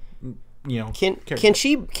 4 Can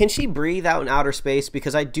she breathe out in outer space?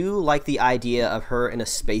 Because I do like the idea of her in a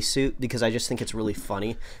spacesuit, because I just think it's really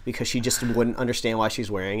funny, because she just wouldn't understand why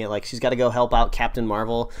she's wearing it. She's got to go help out Captain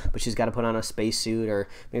Marvel, but she's got to put on a spacesuit, or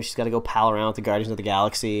maybe she's got to go pal around with the Guardians of the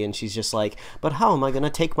Galaxy, and she's just like, but how am I going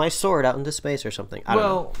to take my sword out into space or something? I don't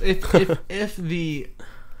know. if the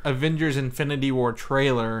Avengers Infinity War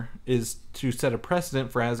trailer is to set a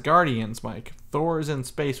precedent for Asgardians, Mike, Thor is in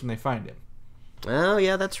space when they find him. Oh,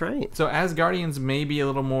 yeah, that's right. So Asgardians may be a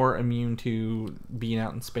little more immune to being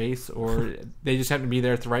out in space, or they just have to be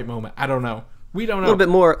there at the right moment. I don't know. We don't know. A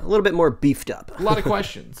little bit more beefed up. A lot of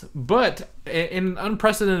questions. But in an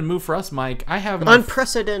unprecedented move for us, Mike, I have my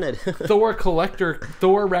unprecedented Thor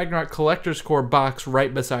Ragnarok Collector's Core box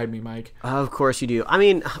right beside me, Mike. Of course you do. I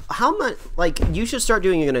mean, how much, you should start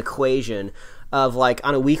doing an equation of,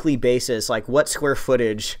 on a weekly basis, what square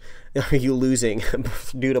footage are you losing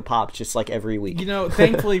due to pops just every week?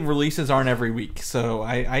 Thankfully releases aren't every week, so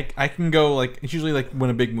I can go it's usually when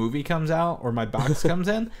a big movie comes out or my box comes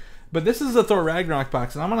in. But this is the Thor Ragnarok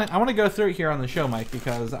box, and I want to go through it here on the show, Mike,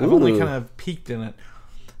 because I've only kind of peeked in it.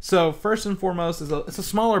 So first and foremost, it's a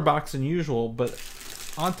smaller box than usual, but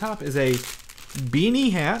on top is a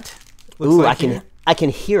beanie hat. I can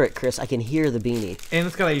hear it, Chris. I can hear the beanie. And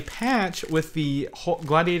it's got a patch with the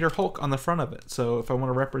Gladiator Hulk on the front of it. So if I want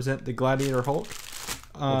to represent the Gladiator Hulk,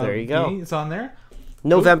 there you go. Beanie, it's on there.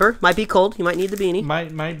 November might be cold. You might need the beanie.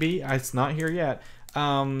 Might be. It's not here yet.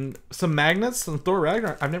 Some magnets, some Thor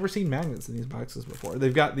Ragnarok. I've never seen magnets in these boxes before.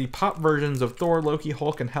 They've got the pop versions of Thor, Loki,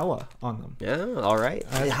 Hulk, and Hela on them. Yeah, all right.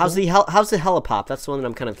 How's How's the Hela pop? That's the one that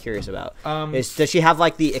I'm kind of curious about. Does she have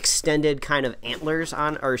like the extended kind of antlers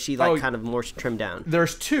on, or is she like kind of more trimmed down?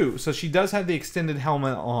 There's two. So she does have the extended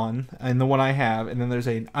helmet on, and the one I have, and then there's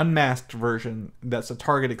an unmasked version that's a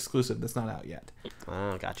Target exclusive that's not out yet.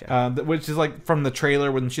 Oh, gotcha. Which is like from the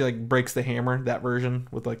trailer when she like breaks the hammer. That version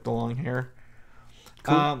with like the long hair.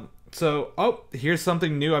 Cool. Here's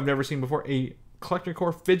something new I've never seen before. A Collector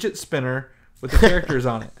Core fidget spinner with the characters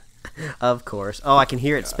on it. Of course. Oh, I can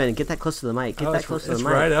hear it spinning. Get that close to the mic. Get that close to the mic.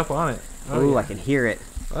 It's right up on it. Oh, yeah. I can hear it.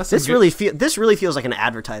 Well, this really feels like an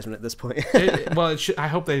advertisement at this point. I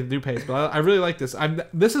hope they do pay, but I really like this.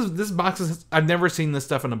 This box is, I've never seen this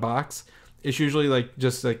stuff in a box. It's usually like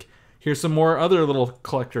just like here's some more other little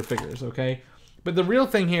collector figures, okay? But the real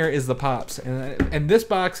thing here is the pops, and this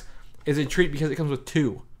box is a treat because it comes with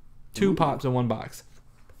two pops in one box.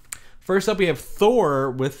 First up, we have Thor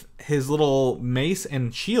with his little mace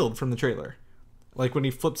and shield from the trailer. Like when he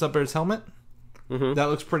flips up his helmet. Mm-hmm. That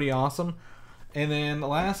looks pretty awesome. And then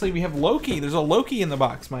lastly, we have Loki. There's a Loki in the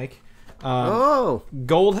box, Mike. Full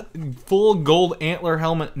gold antler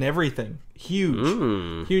helmet and everything.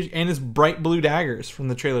 Huge. Huge. And his bright blue daggers from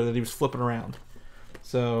the trailer that he was flipping around.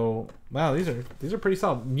 So, wow, these are pretty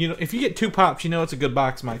solid. You know, if you get two pops, you know it's a good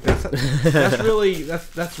box, Mike. That's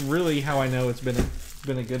really how I know it's been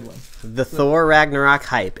a good one. The Thor Ragnarok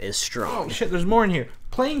hype is strong. Oh shit, there's more in here.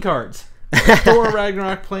 Playing cards. Thor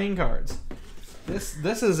Ragnarok playing cards. This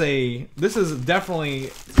is definitely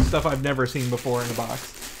stuff I've never seen before in a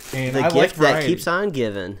box. And the gift that keeps on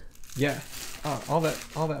giving. Yeah. Oh,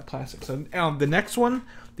 all that plastic. So the next one,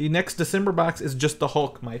 the next December box is just the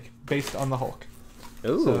Hulk, Mike, based on the Hulk.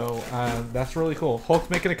 Ooh. So that's really cool. Hulk's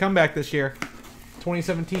making a comeback this year.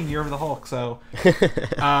 2017, year of the Hulk. So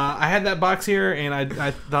I had that box here, and I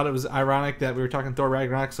thought it was ironic that we were talking Thor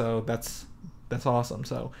Ragnarok. So that's awesome.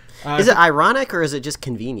 So is it ironic or is it just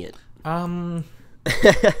convenient?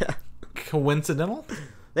 Coincidental.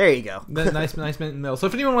 There you go. nice mint in the middle. So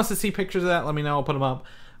if anyone wants to see pictures of that, let me know. I'll put them up.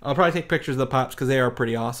 I'll probably take pictures of the pops because they are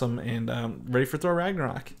pretty awesome and ready for Thor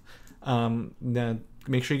Ragnarok.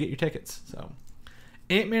 Make sure you get your tickets. So.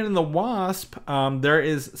 Ant-Man and the Wasp, there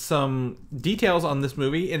is some details on this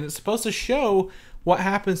movie, and it's supposed to show what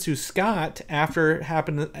happens to Scott after it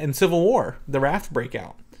happened in Civil War, the Raft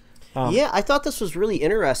breakout. Yeah, I thought this was really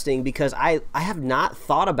interesting because I have not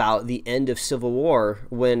thought about the end of Civil War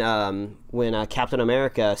when Captain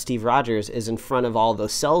America, Steve Rogers, is in front of all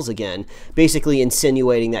those cells again, basically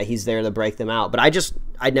insinuating that he's there to break them out. But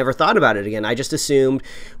I'd never thought about it again. I just assumed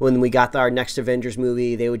when we got our next Avengers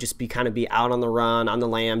movie, they would just be out on the run, on the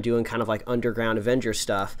lam, doing kind of like underground Avengers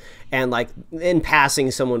stuff. And like in passing,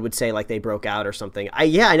 someone would say like they broke out or something. I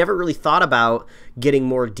never really thought about getting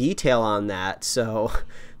more detail on that. So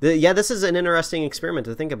this is an interesting experiment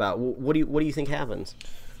to think about. What do you think happens?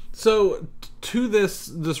 So to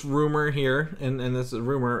this rumor here, and this is a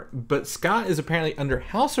rumor, but Scott is apparently under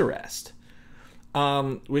house arrest.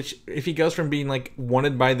 Which if he goes from being like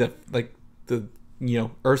wanted by the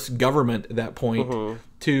Earth's government at that point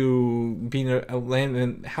to being a land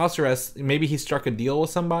in house arrest, maybe he struck a deal with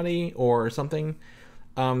somebody or something.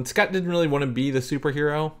 Scott didn't really want to be the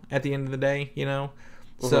superhero at the end of the day, you know.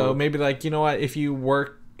 So maybe like, you know what, if you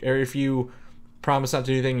work or if you promise not to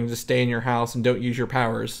do anything and just stay in your house and don't use your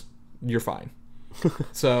powers, you're fine.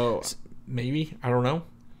 So maybe, I don't know.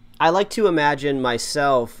 I like to imagine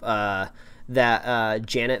myself that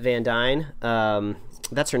Janet Van Dyne,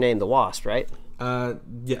 that's her name, the Wasp, right?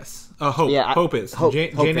 Yes. Hope. Yeah, Hope is. Hope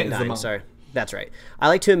Janet Van is Dyne, the mom. sorry. That's right. I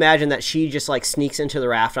like to imagine that she just like sneaks into the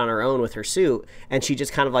raft on her own with her suit, and she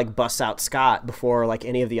just kind of like busts out Scott before like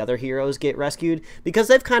any of the other heroes get rescued, because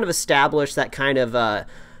they've kind of established that kind of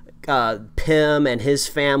Pym and his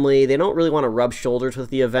family, they don't really want to rub shoulders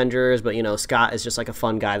with the Avengers, but you know, Scott is just like a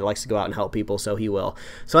fun guy that likes to go out and help people, so he will.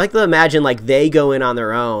 So I like to imagine like they go in on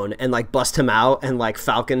their own and like bust him out, and like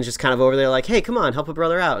Falcon's just kind of over there like, hey, come on, help a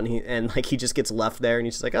brother out, and he just gets left there, and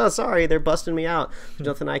he's just like, oh, sorry, they're busting me out. There's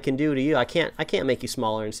nothing I can do to you. I can't make you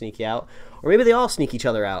smaller and sneak you out. Or maybe they all sneak each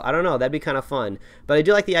other out. I don't know. That'd be kind of fun. But I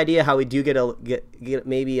do like the idea how we do get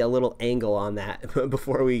maybe a little angle on that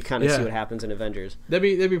before we kind of see what happens in Avengers. That'd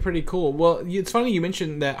be pretty cool. Well, it's funny you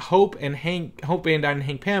mentioned that Hope Van Dyne and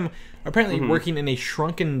Hank Pym are apparently working in a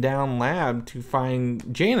shrunken down lab to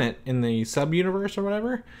find Janet in the sub-universe or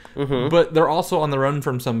whatever. But they're also on the run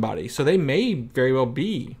from somebody. So they may very well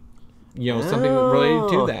be, something related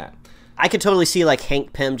to that. I could totally see like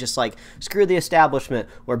Hank Pym just like, screw the establishment.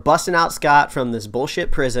 We're busting out Scott from this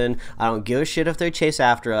bullshit prison. I don't give a shit if they chase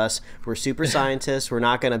after us. We're super scientists. We're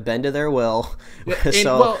not going to bend to their will.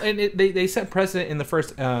 They set precedent in the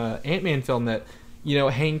first Ant-Man film that, you know,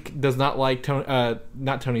 Hank does not like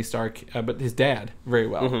not Tony Stark, but his dad very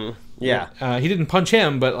well. Mm-hmm. Yeah. He didn't punch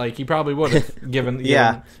him, but like he probably would have given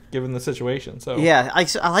the situation. So yeah,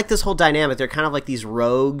 I like this whole dynamic. They're kind of like these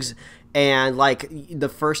rogues. And, like, the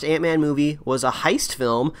first Ant-Man movie was a heist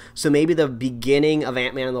film, so maybe the beginning of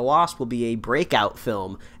Ant-Man and the Wasp will be a breakout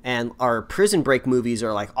film. And our prison break movies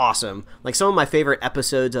are, like, awesome. Like, some of my favorite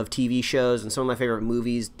episodes of TV shows and some of my favorite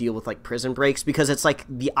movies deal with, like, prison breaks because it's, like,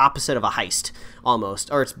 the opposite of a heist,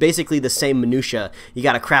 almost. Or it's basically the same minutia. You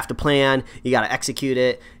gotta craft a plan, you gotta execute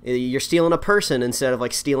it. You're stealing a person instead of,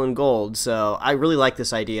 like, stealing gold. So I really like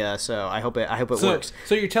this idea, so I hope it works.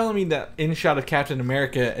 So you're telling me that in shot of Captain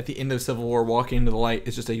America at the end of Civil War walking into the light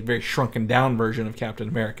is just a very shrunken down version of Captain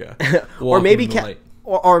America? Or maybe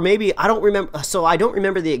Or maybe, I don't remember, so I don't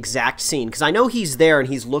remember the exact scene, because I know he's there and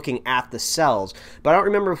he's looking at the cells, but I don't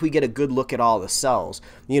remember if we get a good look at all the cells.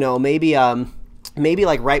 You know, maybe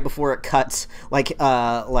like right before it cuts, like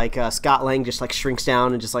Scott Lang just like shrinks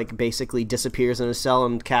down and just like basically disappears in a cell,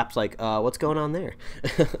 and Cap's like, what's going on there?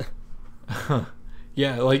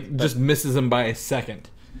 Yeah, like just misses him by a second.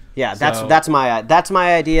 Yeah, that's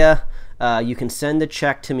my idea. You can send a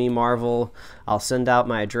check to me, Marvel. I'll send out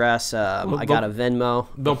my address. I got a Venmo.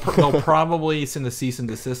 They'll probably send a cease and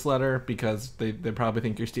desist letter because they probably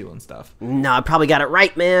think you're stealing stuff. No, I probably got it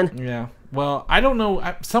right, man. Yeah. Well, I don't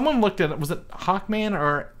know. Someone looked at it. Was it Hawkman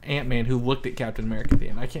or Ant-Man who looked at Captain America at the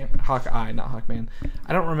end? Hawkeye, not Hawkman.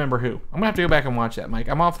 I don't remember who. I'm going to have to go back and watch that, Mike.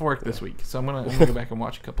 I'm off work this week, so I'm gonna go back and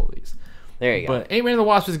watch a couple of these. There you go. But Ant-Man and the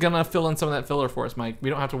Wasp is going to fill in some of that filler for us, Mike. We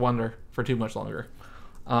don't have to wonder for too much longer.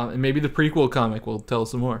 And maybe the prequel comic will tell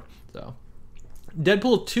us some more. So,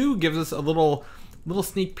 Deadpool 2 gives us a little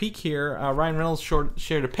sneak peek here. Ryan Reynolds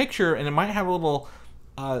shared a picture, and it might have a little,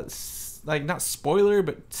 like, not spoiler,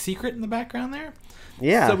 but secret in the background there.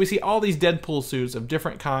 Yeah. So we see all these Deadpool suits of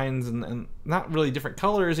different kinds and not really different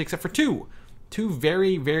colors, except for two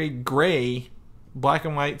very, very gray black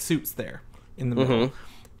and white suits there in the middle. Mm-hmm.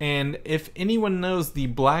 And if anyone knows, the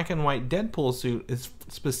black and white Deadpool suit is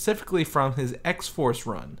specifically from his X-Force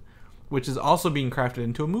run, which is also being crafted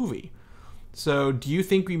into a movie. So do you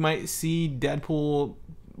think we might see Deadpool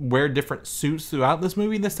wear different suits throughout this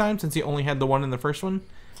movie this time, since he only had the one in the first one?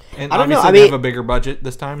 And I don't know. Obviously they have a bigger budget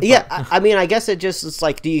this time. Yeah, I mean, I guess it's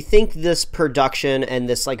like, do you think this production and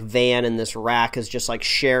this like van and this rack is just like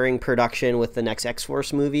sharing production with the next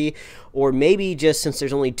X-Force movie? Or maybe just since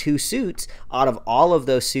there's only 2 suits out of all of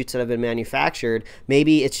those suits that have been manufactured,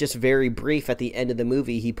 maybe it's just very brief at the end of the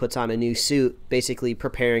movie. He puts on a new suit, basically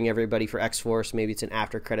preparing everybody for X-Force. Maybe it's an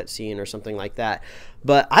after credit scene or something like that.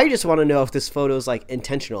 But I just want to know if this photo is like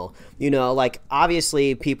intentional. You know, like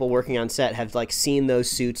obviously people working on set have like seen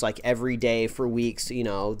those suits like every day for weeks. You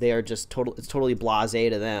know, they are just it's totally blasé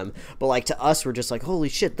to them. But like to us, we're just like, holy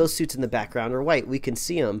shit, those suits in the background are white. We can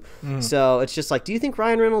see them. So it's just like, do you think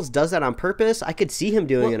Ryan Reynolds does that on purpose? I could see him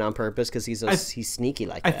doing it on purpose because he's sneaky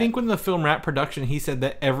like that. I think when the film wrapped production, he said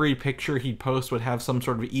that every picture he'd post would have some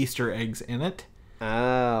sort of Easter eggs in it.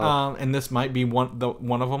 Oh. And this might be one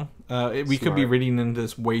of them. We could be reading into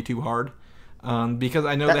this way too hard, because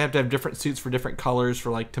I know they have to have different suits for different colors for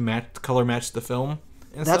like to color match the film.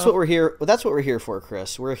 That's what we're here. That's what we're here for,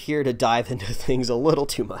 Chris. We're here to dive into things a little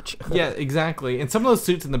too much. Yeah, exactly. And some of those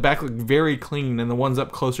suits in the back look very clean, and the ones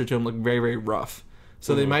up closer to him look very, very rough.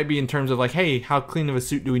 So they might be in terms of like, hey, how clean of a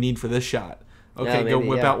suit do we need for this shot? Okay, go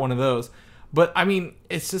whip out one of those. But I mean,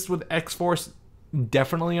 it's just with X-Force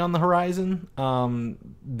definitely on the horizon.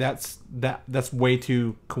 That's way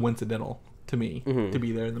too coincidental to me to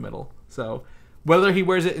be there in the middle. So whether he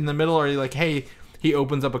wears it in the middle or like, hey, he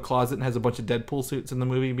opens up a closet and has a bunch of Deadpool suits in the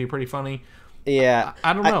movie, would be pretty funny. Yeah,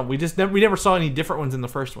 I don't know. We never saw any different ones in the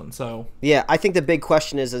first one. So yeah, I think the big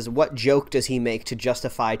question is what joke does he make to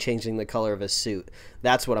justify changing the color of his suit?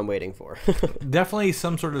 That's what I'm waiting for. Definitely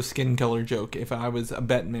some sort of skin color joke if I was a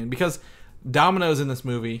betting man, because Domino's in this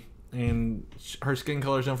movie and her skin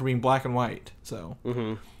color is known for being black and white. So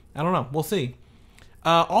I don't know. We'll see.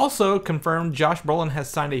 Also confirmed, Josh Brolin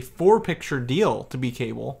has signed a 4-picture deal to be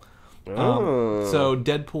Cable. So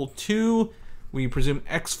Deadpool 2. We presume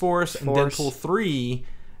X-Force and Deadpool 3.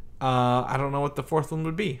 I don't know what the 4th one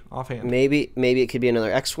would be offhand. Maybe it could be another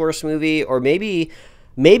X-Force movie, or maybe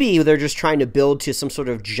maybe they're just trying to build to some sort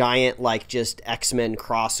of giant, like, just X-Men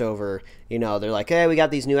crossover. You know, they're like, hey, we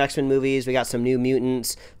got these new X-Men movies, we got some new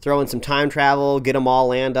mutants, throw in some time travel, get them all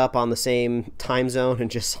land up on the same time zone and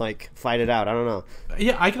just, like, fight it out. I don't know.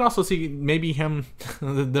 Yeah, I can also see maybe them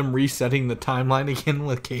resetting the timeline again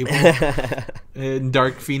with Cable in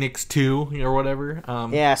Dark Phoenix 2 or whatever.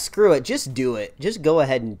 Yeah, screw it. Just do it. Just go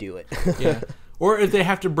ahead and do it. Yeah. Or if they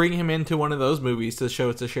have to bring him into one of those movies to show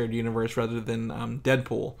it's a shared universe rather than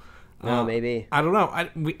Deadpool. Oh, maybe. I don't know.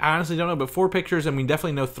 We honestly don't know, but 4 pictures, and we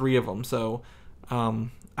definitely know 3 of them. So, I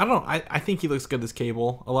don't know. I think he looks good as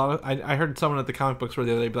Cable. I heard someone at the comic book store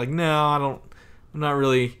the other day be like, no, I'm not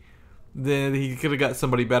really. Then he could have got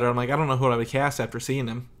somebody better. I'm like, I don't know who I would cast after seeing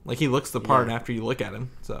him. Like, he looks the part after you look at him.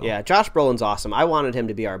 So yeah, Josh Brolin's awesome. I wanted him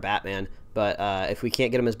to be our Batman. But if we can't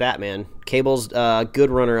get him as Batman, Cable's good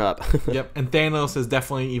runner-up. Yep, and Thanos is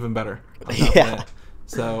definitely even better. Yeah.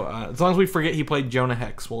 So as long as we forget he played Jonah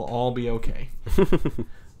Hex, we'll all be okay.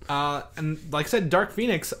 And like I said, Dark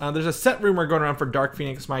Phoenix, there's a set rumor going around for Dark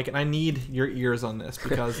Phoenix, Mike, and I need your ears on this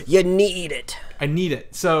because... You need it. I need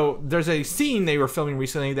it. So there's a scene they were filming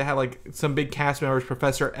recently that had like some big cast members,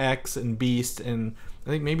 Professor X and Beast, and I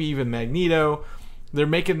think maybe even Magneto. They're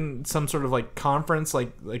making some sort of like conference,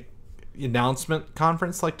 like announcement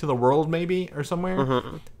conference, like to the world maybe or somewhere,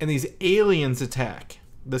 and these aliens attack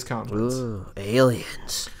this conference. Ooh,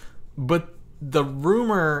 aliens. But the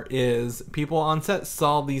rumor is people on set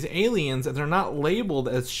saw these aliens and they're not labeled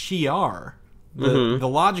as Shi'ar, the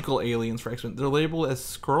logical aliens for X-Men. They're labeled as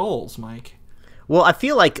Skrulls, Mike. Well, I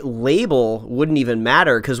feel like label wouldn't even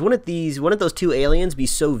matter because wouldn't those 2 aliens be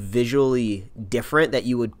so visually different that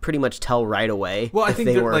you would pretty much tell right away? Well, I think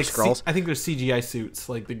they they're were like Skrulls. I think they're CGI suits,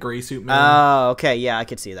 like the gray suit man. Oh, okay, yeah, I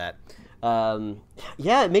could see that.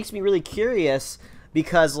 Yeah, it makes me really curious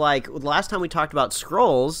because like the last time we talked about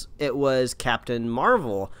Skrulls, it was Captain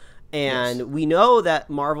Marvel. And we know that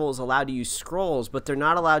Marvel is allowed to use Skrulls, but they're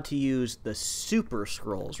not allowed to use the Super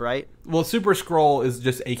Skrulls, right? Well, Super Skrull is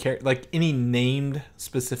just a character, like any named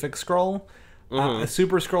specific Skrull. A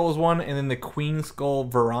Super Skrull is one, and then the Queen Skull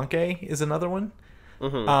Veranke is another one.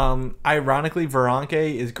 Ironically,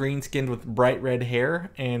 Veranke is green-skinned with bright red hair,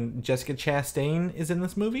 and Jessica Chastain is in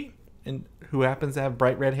this movie, and who happens to have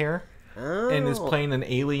bright red hair, and is playing an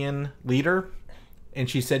alien leader. And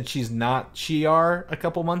she said she's not Shi'ar a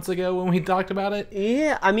couple months ago when we talked about it.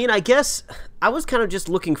 Yeah, I mean, I guess I was kind of just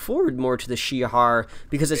looking forward more to the Shi'ar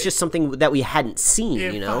because it's just something that we hadn't seen,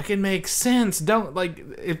 it you know? It fucking makes sense. Don't, like,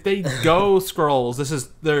 if they go Skrulls,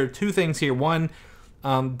 there are 2 things here. One,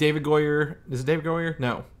 David Goyer, is it David Goyer?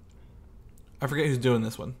 No. I forget who's doing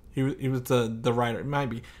this one. He was the writer. It might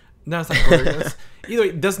be. No, it's not Goyer. Either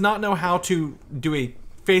way, does not know how to do a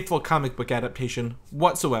faithful comic book adaptation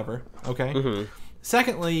whatsoever, okay?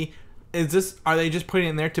 Secondly, are they just putting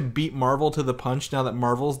it in there to beat Marvel to the punch now that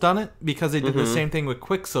Marvel's done it? Because they did the same thing with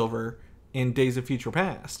Quicksilver in Days of Future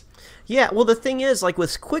Past. Yeah, well, the thing is, like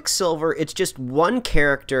with Quicksilver, it's just one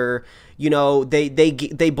character. You know,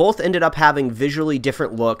 they both ended up having visually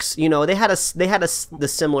different looks. You know, they had the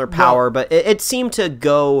similar power, but it seemed to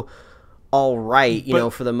go all right. You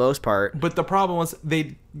know, for the most part. But the problem was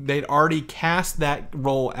they'd already cast that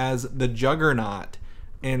role as the Juggernaut.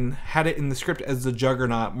 And had it in the script as the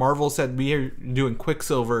Juggernaut. Marvel said we are doing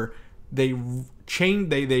Quicksilver. They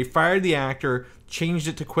fired the actor, changed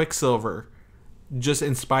it to Quicksilver, just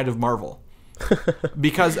in spite of Marvel.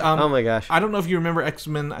 Because oh my gosh, I don't know if you remember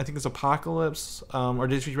X-Men. I think it's Apocalypse or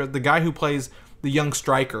the guy who plays the young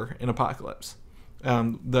Stryker in Apocalypse,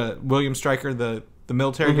 the William Stryker, the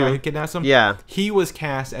military guy who kidnaps him. Yeah, he was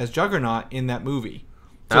cast as Juggernaut in that movie.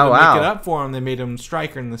 So to make it up for him, they made him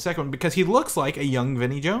Stryker in the second one because he looks like a young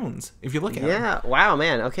Vinnie Jones if you look at him. Yeah, wow,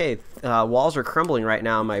 man. Okay, walls are crumbling right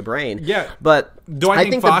now in my brain. Yeah, but do I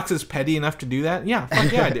think Fox is petty enough to do that? Yeah,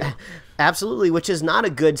 fuck yeah, I do. Absolutely, which is not a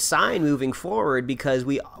good sign moving forward because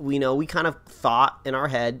we kind of thought in our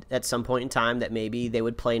head at some point in time that maybe they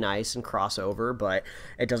would play nice and cross over, but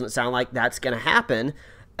it doesn't sound like that's going to happen.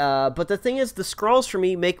 But the thing is, the Skrulls for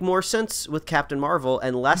me make more sense with Captain Marvel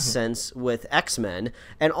and less sense with X-Men.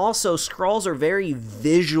 And also, Skrulls are very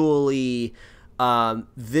visually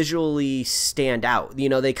stand out. You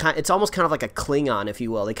know, it's almost kind of like a Klingon, if you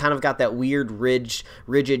will. They kind of got that weird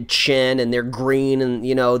rigid chin, and they're green, and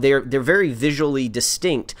you know they're very visually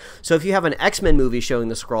distinct. So if you have an X-Men movie showing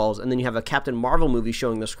the Skrulls, and then you have a Captain Marvel movie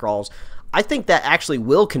showing the Skrulls, I think that actually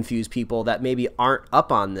will confuse people that maybe aren't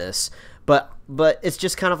up on this. But it's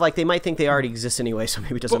just kind of like they might think they already exist anyway, so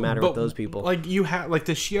maybe it doesn't matter with those people. Like you have, like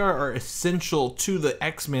the Shi'ar are essential to the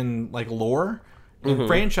X-Men like lore and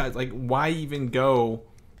franchise. Like why even go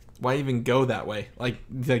why even go that way? Like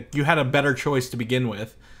you had a better choice to begin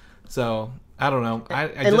with. So I don't know.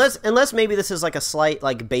 Unless maybe this is like a slight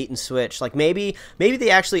like bait and switch. Like maybe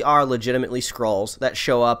they actually are legitimately Skrulls that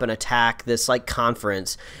show up and attack this like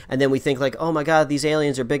conference, and then we think like, oh my god, these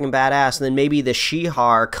aliens are big and badass, and then maybe the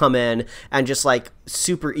Shi'ar come in and just like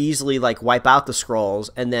super easily like wipe out the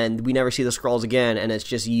Skrulls, and then we never see the Skrulls again, and it's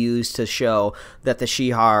just used to show that the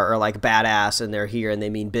Shi'ar are like badass and they're here and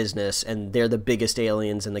they mean business and they're the biggest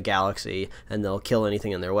aliens in the galaxy and they'll kill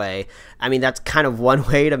anything in their way. I mean, that's kind of one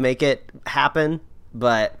way to make it happen,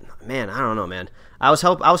 but man, I don't know, man. I was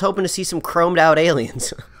hoping to see some chromed out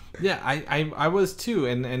aliens. Yeah, I was too,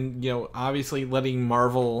 and you know, obviously letting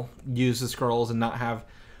Marvel use the Skrulls and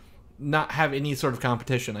not have any sort of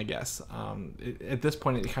competition, I guess. At this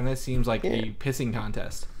point, it kind of seems like a pissing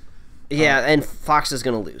contest. Yeah, and Fox is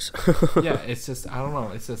gonna lose. Yeah, it's just, I don't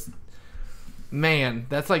know. It's just, man,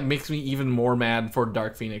 that's like makes me even more mad for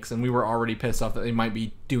Dark Phoenix, and we were already pissed off that they might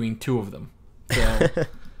be doing 2 of them. So,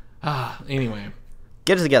 anyway.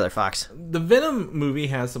 Get it together, Fox. The Venom movie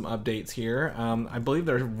has some updates here. I believe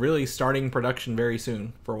they're really starting production very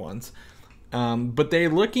soon, for once. But they're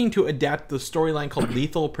looking to adapt the storyline called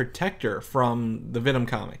Lethal Protector from the Venom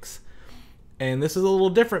comics. And this is a little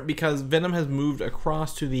different because Venom has moved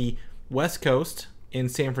across to the West Coast in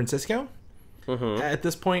San Francisco at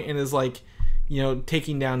this point, and is like, you know,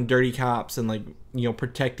 taking down dirty cops and like, you know,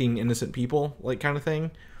 protecting innocent people, like kind of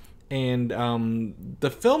thing. And the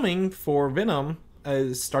filming for Venom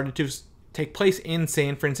started to take place in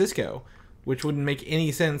San Francisco, which wouldn't make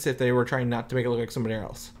any sense if they were trying not to make it look like somebody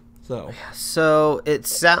else. So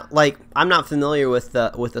it's like, I'm not familiar with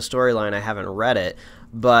the storyline. I haven't read it,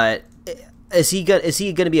 but is he going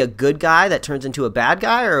to be a good guy that turns into a bad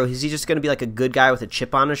guy, or is he just going to be like a good guy with a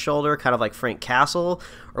chip on his shoulder, kind of like Frank Castle,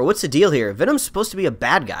 or what's the deal here? Venom's supposed to be a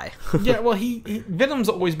bad guy. Yeah, well, Venom's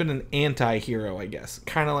always been an anti-hero, I guess,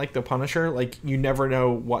 kind of like the Punisher. Like, you never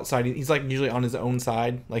know what side he's like, usually on his own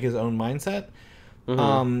side, like his own mindset.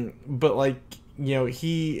 But like, you know,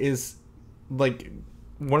 he is like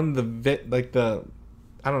one of the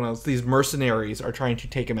I don't know, these mercenaries are trying to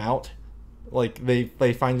take him out. Like,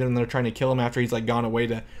 they find him and they're trying to kill him after he's like gone away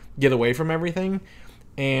to get away from everything,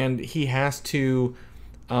 and he has to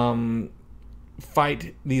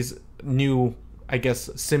fight these new, I guess,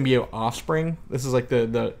 symbiote offspring. This is like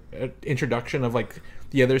the introduction of like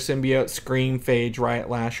the other symbiote: Scream, Phage, Riot,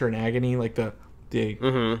 Lasher, and Agony. Like the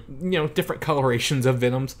you know, different colorations of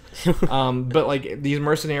Venoms. But like, these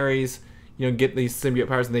mercenaries, you know, get these symbiote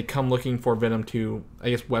powers, and they come looking for Venom to, I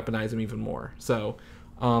guess, weaponize him even more. So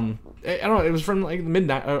I don't know, it was from like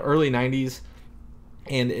the early 90s,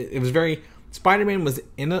 and it was very, Spider-Man was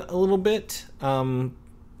in it a little bit,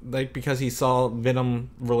 like, because he saw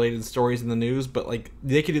Venom related stories in the news, but like,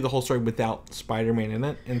 they could do the whole story without Spider-Man in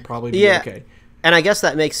it and probably be okay. And I guess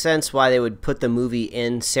that makes sense why they would put the movie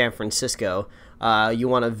in San Francisco. You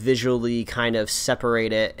want to visually kind of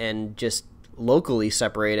separate it and just locally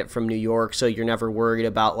separate it from New York, so you're never worried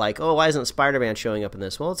about like, oh, why isn't Spider-Man showing up in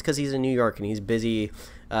this? Well, it's because he's in New York and he's busy.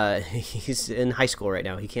 He's in high school right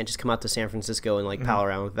now. He can't just come out to San Francisco and like pal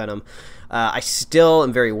around with Venom. I still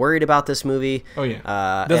am very worried about this movie. Oh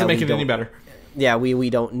yeah, doesn't make it any better. Yeah, we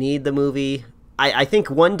don't need the movie. I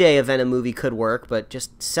think one day a Venom movie could work, but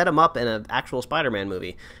just set him up in an actual Spider-Man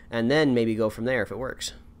movie, and then maybe go from there if it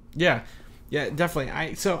works. Yeah. Yeah, definitely.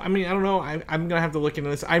 I mean, I don't know. I'm gonna have to look into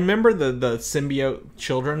this. I remember the symbiote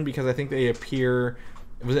children because I think they appear.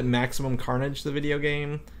 Was it Maximum Carnage, the video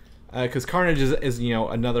game? Because Carnage is you know,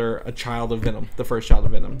 a child of Venom, the first child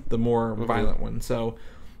of Venom, the more violent one. So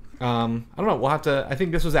I don't know. We'll have to. I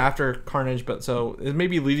think this was after Carnage, but so it may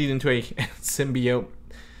be leading into a symbiote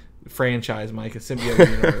franchise, Mike, a symbiote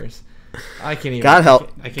universe. I can't even. God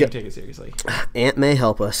help. I can't take it seriously. Aunt May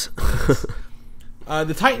help us.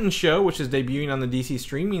 The Titans show, which is debuting on the DC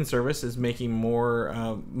streaming service, is making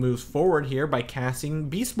more moves forward here by casting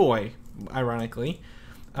Beast Boy, ironically,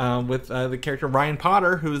 with the character Ryan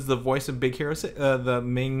Potter, who's the voice of Big Hero 6, the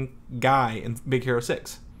main guy in Big Hero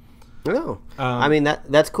 6. Oh, I mean,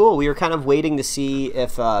 that's cool. We were kind of waiting to see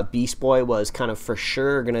if Beast Boy was kind of for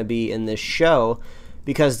sure going to be in this show,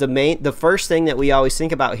 because the first thing that we always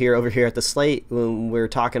think about over here at the Slate when we're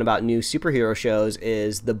talking about new superhero shows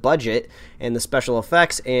is the budget and the special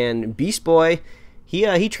effects. And Beast Boy,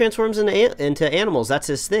 he transforms into animals. That's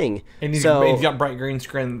his thing. And he's got bright green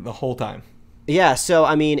screen the whole time. Yeah. So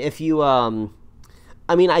I mean, if you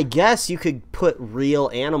I guess you could put real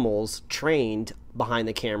animals trained behind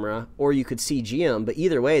the camera, or you could CG him. But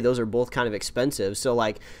either way, those are both kind of expensive. So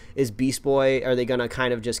like, is Beast Boy, are they going to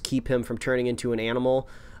kind of just keep him from turning into an animal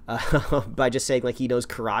by just saying like he knows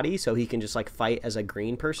karate, so he can just like fight as a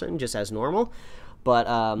green person just as normal? But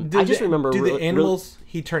I just remember, do the animals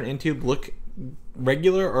he turned into look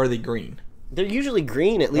regular, or are they green? They're usually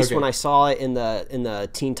green, at least when I saw it in the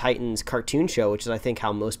Teen Titans cartoon show, which is I think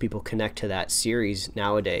how most people connect to that series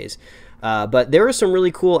nowadays. But there were some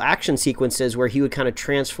really cool action sequences where he would kind of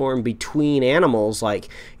transform between animals. Like,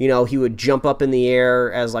 you know, he would jump up in the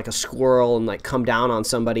air as like a squirrel and like come down on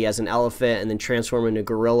somebody as an elephant and then transform into a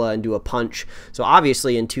gorilla and do a punch. So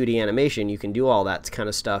obviously in 2D animation, you can do all that kind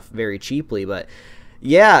of stuff very cheaply. But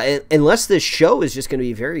yeah, unless this show is just going to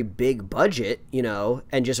be very big budget, you know,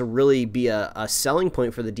 and just really be a selling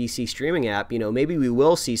point for the DC streaming app, you know, maybe we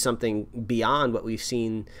will see something beyond what we've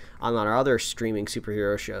seen on our other streaming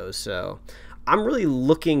superhero shows. So I'm really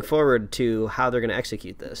looking forward to how they're going to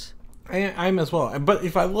execute this. I'm as well. But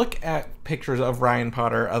if I look at pictures of Ryan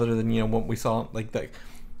Potter, other than, you know, what we saw, like the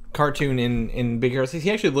cartoon in Big Hero 6, he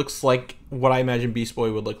actually looks like what I imagine Beast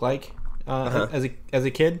Boy would look like as a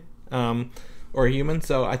kid. Or a human,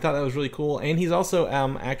 so I thought that was really cool. And he's also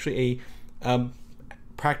actually a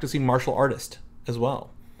practicing martial artist as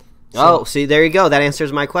well. So, see, there you go. That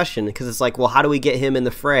answers my question, because it's like, well, how do we get him in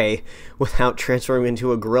the fray without transforming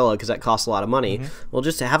into a gorilla, because that costs a lot of money? Well,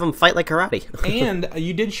 just to have him fight like karate. And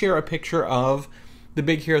you did share a picture of the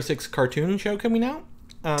Big Hero 6 cartoon show coming out.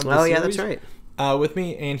 Yeah, that's right. With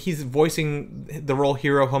me, and he's voicing the role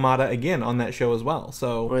Hiro Hamada again on that show as well.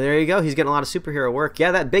 So there you go. He's getting a lot of superhero work.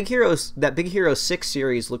 Yeah, that Big Hero 6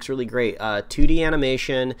 series looks really great. 2D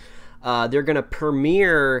animation. They're gonna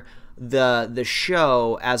premiere the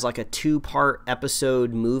show as like a 2-part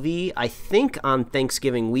episode movie, I think on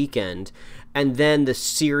Thanksgiving weekend. And then the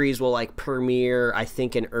series will like premiere, I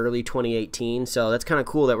think, in early 2018. So that's kind of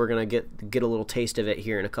cool that we're gonna get a little taste of it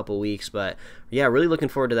here in a couple weeks. But yeah, really looking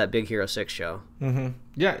forward to that Big Hero 6 show.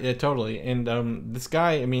 Yeah, totally. And this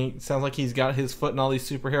guy, I mean, it sounds like he's got his foot in all these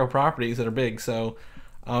superhero properties that are big. So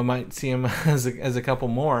I might see him as a couple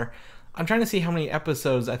more. I'm trying to see how many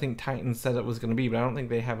episodes I think Titans said it was going to be, but I don't think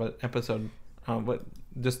they have an episode. But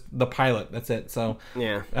just the pilot, that's it. So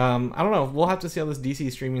yeah, I don't know. We'll have to see how this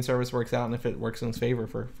DC streaming service works out and if it works in its favor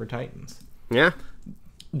for Titans. Yeah.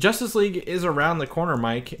 Justice League is around the corner,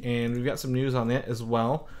 Mike, and we've got some news on it as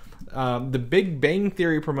well. The Big Bang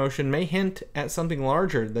Theory promotion may hint at something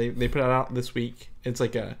larger. They put it out this week. It's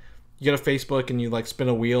like you go to Facebook and you like spin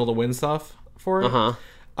a wheel to win stuff for it.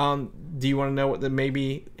 Do you want to know what they may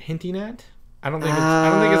be hinting at? I don't think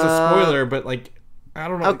it's a spoiler, but like, I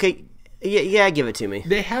don't know. Okay. Yeah, give it to me.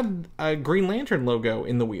 They had a Green Lantern logo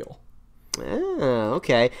in the wheel. Oh,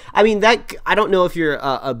 okay. I mean, that I don't know if you're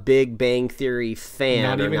a Big Bang Theory fan.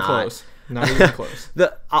 Not even not. Close. Not even close.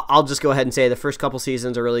 I'll just go ahead and say the first couple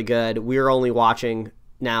seasons are really good. We're only watching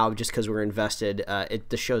now just because we're invested.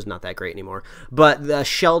 The show's not that great anymore. But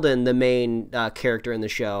Sheldon, the main character in the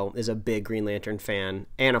show, is a big Green Lantern fan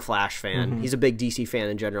and a Flash fan. He's a big DC fan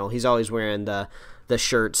in general. He's always wearing the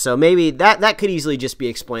shirt. So maybe that could easily just be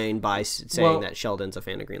explained by saying that Sheldon's a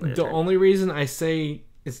fan of Green Lantern. The only reason I say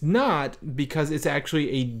it's not because it's actually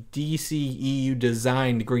a DCEU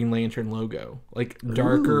designed Green Lantern logo, like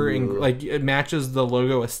darker and like it matches the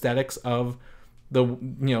logo aesthetics of the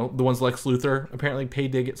ones Lex Luthor apparently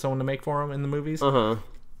paid to get someone to make for him in the movies.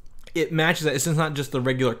 It matches that. It's just not just the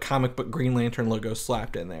regular comic book Green Lantern logo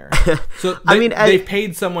slapped in there. So they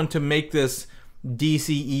paid someone to make this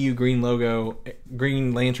DCEU Green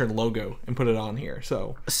Lantern logo and put it on here.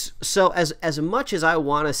 So as much as I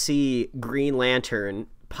want to see Green Lantern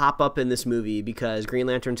pop up in this movie because Green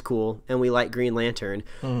Lantern's cool and we like Green Lantern,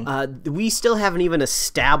 we still haven't even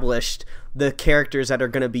established the characters that are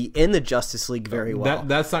going to be in the Justice League very well.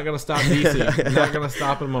 That's not going to stop DC. Not going to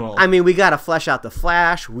stop them at all. I mean, we got to flesh out the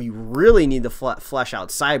Flash. We really need to flesh out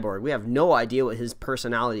Cyborg. We have no idea what his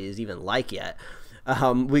personality is even like yet.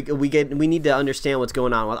 We need to understand what's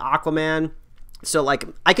going on with Aquaman. So like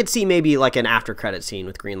I could see maybe like an after credit scene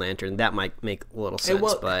with Green Lantern. That might make a little sense.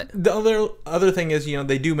 But the other thing is,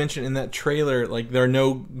 they do mention in that trailer like there are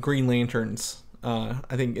no Green Lanterns. I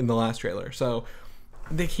think in the last trailer. So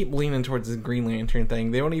they keep leaning towards the Green Lantern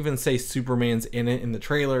thing. They don't even say Superman's in it in the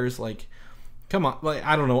trailers. Like, come on, like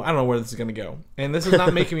I don't know where this is gonna go. And this is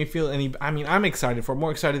not making me feel any. I mean, I'm excited for it,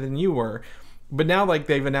 more excited than you were. But now, like,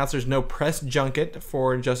 they've announced there's no press junket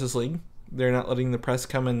for Justice League. They're not letting the press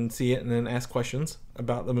come and see it and then ask questions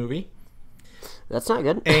about the movie. That's not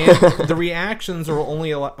good. And the reactions will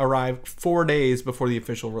only arrive 4 days before the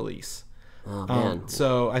official release. Oh, man.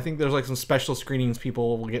 So I think there's like some special screenings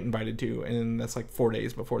people will get invited to, and that's like 4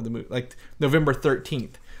 days before the movie, like November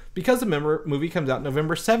 13th. Because the movie comes out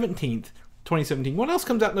November 17th, 2017. What else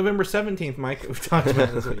comes out November 17th, Mike? We've talked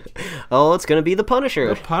about this week. Oh, it's going to be The Punisher.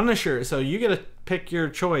 The Punisher. So you get to pick your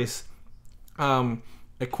choice.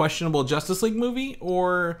 A questionable Justice League movie,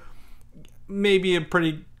 or maybe a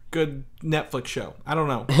pretty good Netflix show. I don't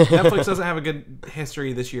know. Netflix doesn't have a good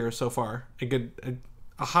history this year so far. A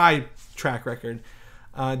high track record.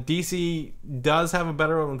 DC does have a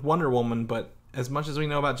better one with Wonder Woman, but as much as we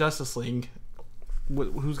know about Justice League,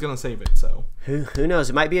 who's gonna save it? So who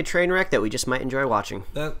knows? It might be a train wreck that we just might enjoy watching.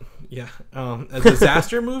 A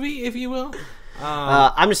disaster movie, if you will.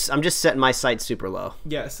 I'm just setting my sights super low.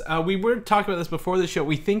 Yes, we were talking about this before the show.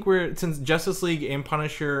 We think since Justice League and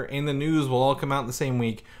Punisher and the news will all come out the same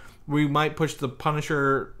week, we might push the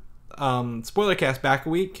Punisher spoiler cast back a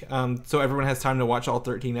week, so everyone has time to watch all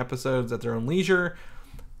 13 episodes at their own leisure.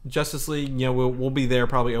 Justice League, we'll be there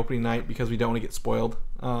probably opening night because we don't want to get spoiled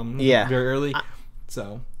very early.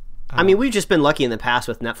 I mean, we've just been lucky in the past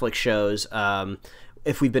with Netflix shows.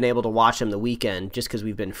 If we've been able to watch them the weekend, just because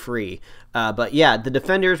we've been free. But yeah, The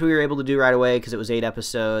Defenders we were able to do right away because it was 8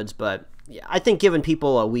 episodes. But yeah, I think giving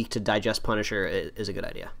people a week to digest Punisher is a good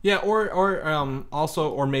idea. Yeah,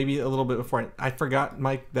 or maybe a little bit before. I forgot,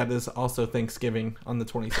 Mike, that is also Thanksgiving on the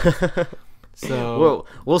 26th. So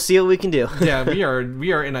we'll see what we can do. Yeah, we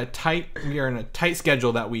are in a tight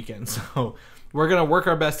schedule that weekend. So we're gonna work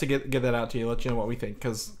our best to get that out to you, let you know what we think,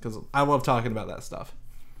 because I love talking about that stuff.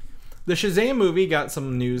 The Shazam movie got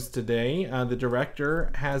some news today. The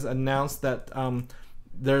director has announced that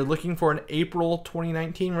they're looking for an April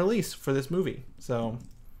 2019 release for this movie. So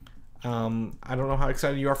I don't know how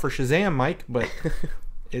excited you are for Shazam, Mike, but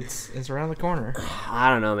it's around the corner. I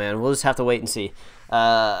don't know, man. We'll just have to wait and see.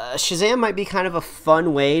 Shazam might be kind of a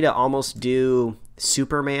fun way to almost do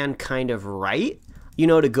Superman kind of right.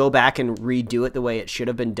 To go back and redo it the way it should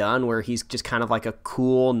have been done, where he's just kind of like a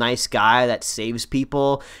cool, nice guy that saves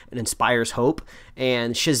people and inspires hope.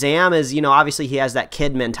 And Shazam is, obviously he has that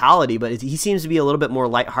kid mentality, but he seems to be a little bit more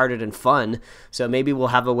lighthearted and fun. So maybe we'll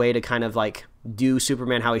have a way to kind of like do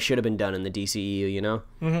Superman how he should have been done in the DCEU,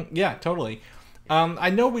 Mm-hmm. Yeah, totally. I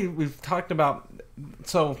know we've talked about,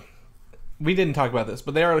 so we didn't talk about this,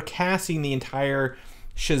 but they are casting the entire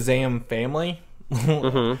Shazam family.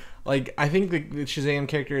 Mm-hmm. Like, I think the Shazam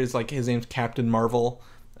character is like, his name's Captain Marvel,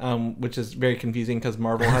 which is very confusing because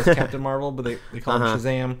Marvel has Captain Marvel, but they call him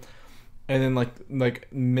Shazam. And then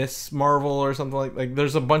like Miss Marvel or something like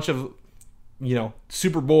there's a bunch of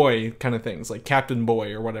Superboy kind of things, like Captain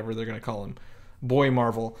Boy or whatever they're gonna call him, Boy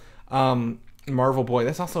Marvel, Marvel Boy.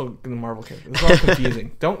 That's also the Marvel character. It's all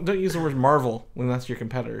confusing. Don't use the word Marvel when that's your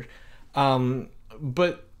competitor.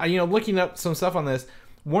 But looking up some stuff on this,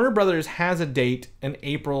 Warner Brothers has a date in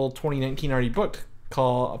April 2019 already booked,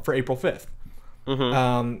 for April 5th.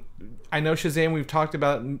 Mm-hmm. I know Shazam, we've talked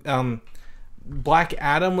about. Black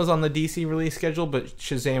Adam was on the DC release schedule, but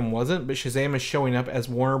Shazam wasn't. But Shazam is showing up as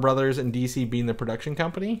Warner Brothers and DC being the production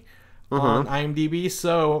company on IMDb.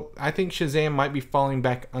 So I think Shazam might be falling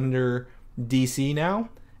back under DC now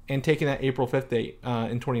and taking that April 5th date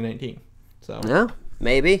in 2019. So yeah,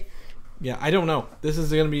 maybe. Yeah, I don't know. This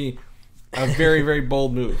is going to be a very, very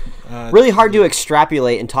bold move. Really hard to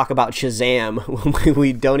extrapolate and talk about Shazam when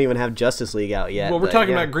we don't even have Justice League out yet. Well, we're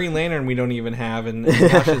talking about Green Lantern we don't even have, and now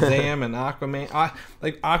Shazam and Aquaman.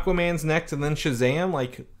 Like, Aquaman's next and then Shazam.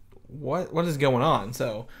 Like, what is going on?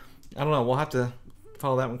 So, I don't know. We'll have to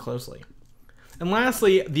follow that one closely. And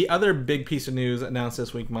lastly, the other big piece of news announced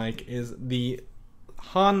this week, Mike, is the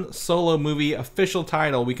Han Solo movie official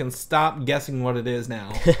title. We can stop guessing what it is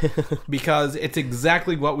now because it's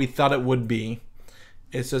exactly what we thought it would be.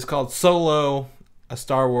 It's just called Solo, a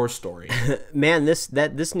Star Wars story. Man, this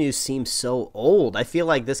news seems so old. I feel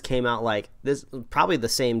like this came out like this probably the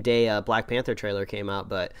same day Black Panther trailer came out,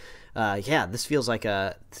 but yeah, this feels like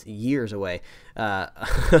years away. But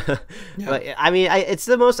I mean, it's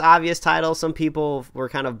the most obvious title. Some people were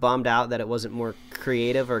kind of bummed out that it wasn't more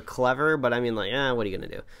creative or clever, but I mean, like, what are you gonna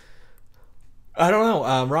do? I don't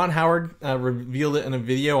know. Ron Howard revealed it in a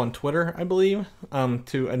video on Twitter, I believe,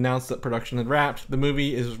 to announce that production had wrapped. The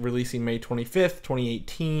movie is releasing May 25th,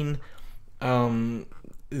 2018.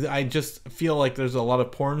 I just feel like there's a lot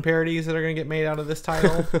of porn parodies that are going to get made out of this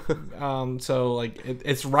title. So, like,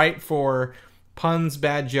 it's right for puns,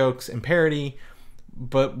 bad jokes, and parody.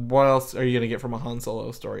 But what else are you going to get from a Han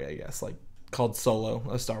Solo story, I guess? Like, called Solo,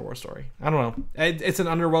 a Star Wars story. I don't know. It's an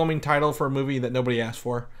underwhelming title for a movie that nobody asked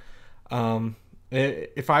for.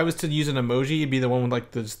 If I was to use an emoji, it'd be the one with,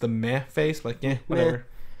 like, the meh face. Like, yeah, whatever.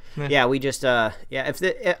 Yeah, we just I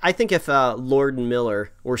think if Lord and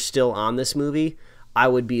Miller were still on this movie, I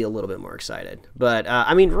would be a little bit more excited. But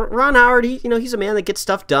I mean, Ron Howard, he's a man that gets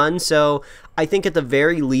stuff done. So I think at the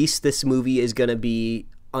very least, this movie is going to be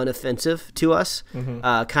unoffensive to us,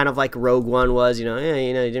 kind of like Rogue One was. We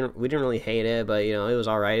didn't really hate it, but it was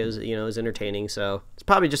all right. It was entertaining. So it's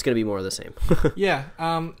probably just going to be more of the same. Yeah,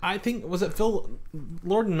 I think was it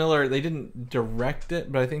Lord and Miller? They didn't direct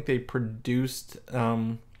it, but I think they produced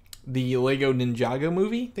the Lego Ninjago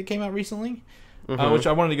movie that came out recently. Which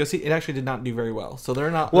I wanted to go see. It actually did not do very well, so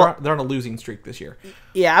they're on a losing streak this year.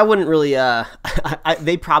 Yeah, I wouldn't really.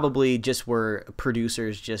 They probably just were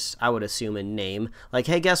producers. Just I would assume in name. Like,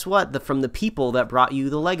 hey, guess what? From the people that brought you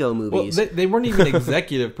the Lego movies. Well, they weren't even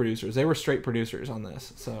executive producers. They were straight producers on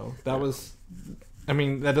this. So that was. I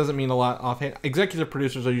mean, that doesn't mean a lot offhand. Executive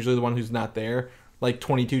producers are usually the one who's not there. Like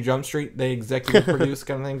 22 Jump Street, they executive produce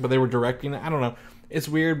kind of thing, but they were directing it. I don't know. It's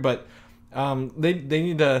weird, but. They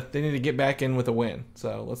need to get back in with a win.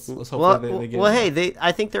 So let's hope they get. Well, hey,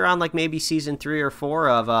 I think they're on like maybe season 3 or 4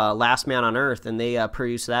 of Last Man on Earth, and they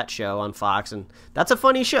produced that show on Fox, and that's a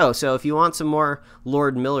funny show. So if you want some more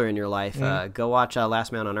Lord Miller in your life, go watch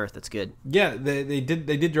Last Man on Earth. It's good. Yeah, they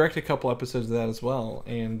did direct a couple episodes of that as well,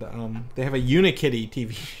 and they have a Unikitty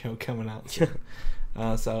TV show coming out. So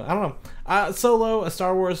I don't know. Solo: A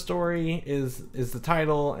Star Wars Story is the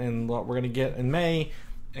title, and what we're gonna get in May.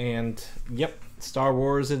 And yep, Star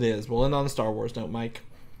Wars it is. We'll end on a Star Wars note, Mike.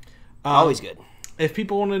 Always good. If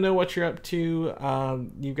people want to know what you're up to,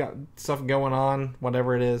 you've got stuff going on,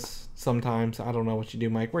 whatever it is. Sometimes I don't know what you do,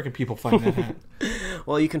 Mike. Where can people find that at?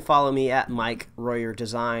 Well, you can follow me at Mike Royer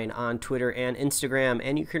Design on Twitter and Instagram,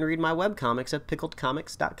 and you can read my webcomics at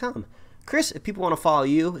pickledcomics.com. Chris, if people want to follow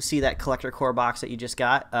you, see that collector core box that you just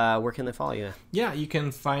got, where can they follow you? Yeah, you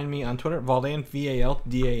can find me on Twitter, Valdan,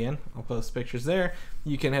 Valdan. I'll post pictures there.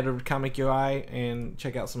 You can head over to Comic UI and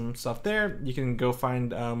check out some stuff there. You can go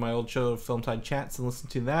find my old show, Filmside Chats, and listen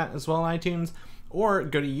to that as well on iTunes. Or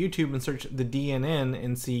go to YouTube and search the DNN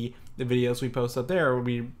and see the videos we post up there.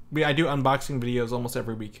 I do unboxing videos almost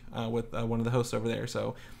every week with one of the hosts over there.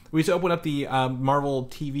 So we used to open up the Marvel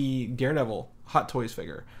TV Daredevil Hot Toys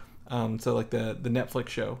figure. So like the Netflix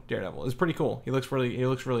show Daredevil is pretty cool. He looks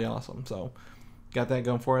really awesome. So got that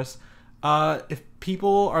going for us. If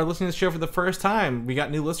people are listening to the show for the first time, we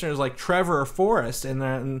got new listeners like Trevor or Forrest,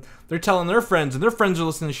 and they're telling their friends, and their friends are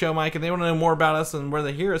listening to the show, Mike, and they want to know more about us and where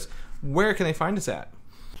they hear us. Where can they find us at?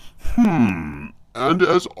 And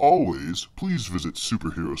as always, please visit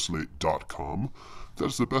superheroslate.com.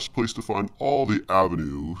 That's the best place to find all the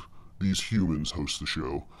avenues these humans host the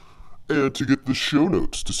show. And to get the show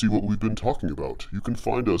notes to see what we've been talking about, you can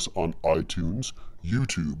find us on iTunes,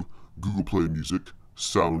 YouTube, Google Play Music,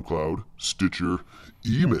 SoundCloud, Stitcher,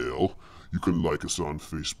 email. You can like us on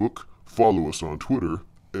Facebook, follow us on Twitter,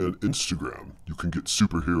 and Instagram. You can get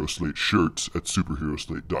Superhero Slate shirts at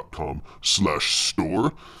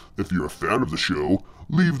superheroslate.com/store. If you're a fan of the show,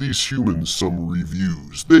 leave these humans some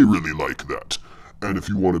reviews. They really like that. And if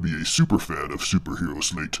you want to be a super fan of Superhero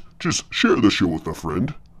Slate, just share the show with a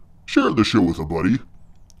friend. Share the show with a buddy.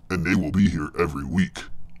 And they will be here every week.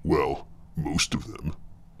 Well, most of them.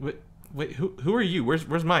 Wait, who are you?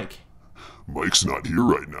 Where's Mike? Mike's not here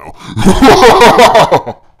right now.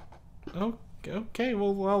 Okay,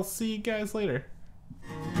 well, I'll see you guys later.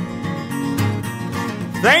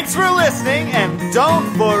 Thanks for listening, and don't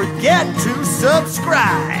forget to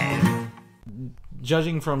subscribe.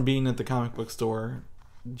 Judging from being at the comic book store,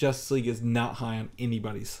 Justice League is not high on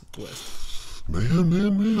anybody's list.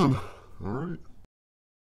 Man. All right.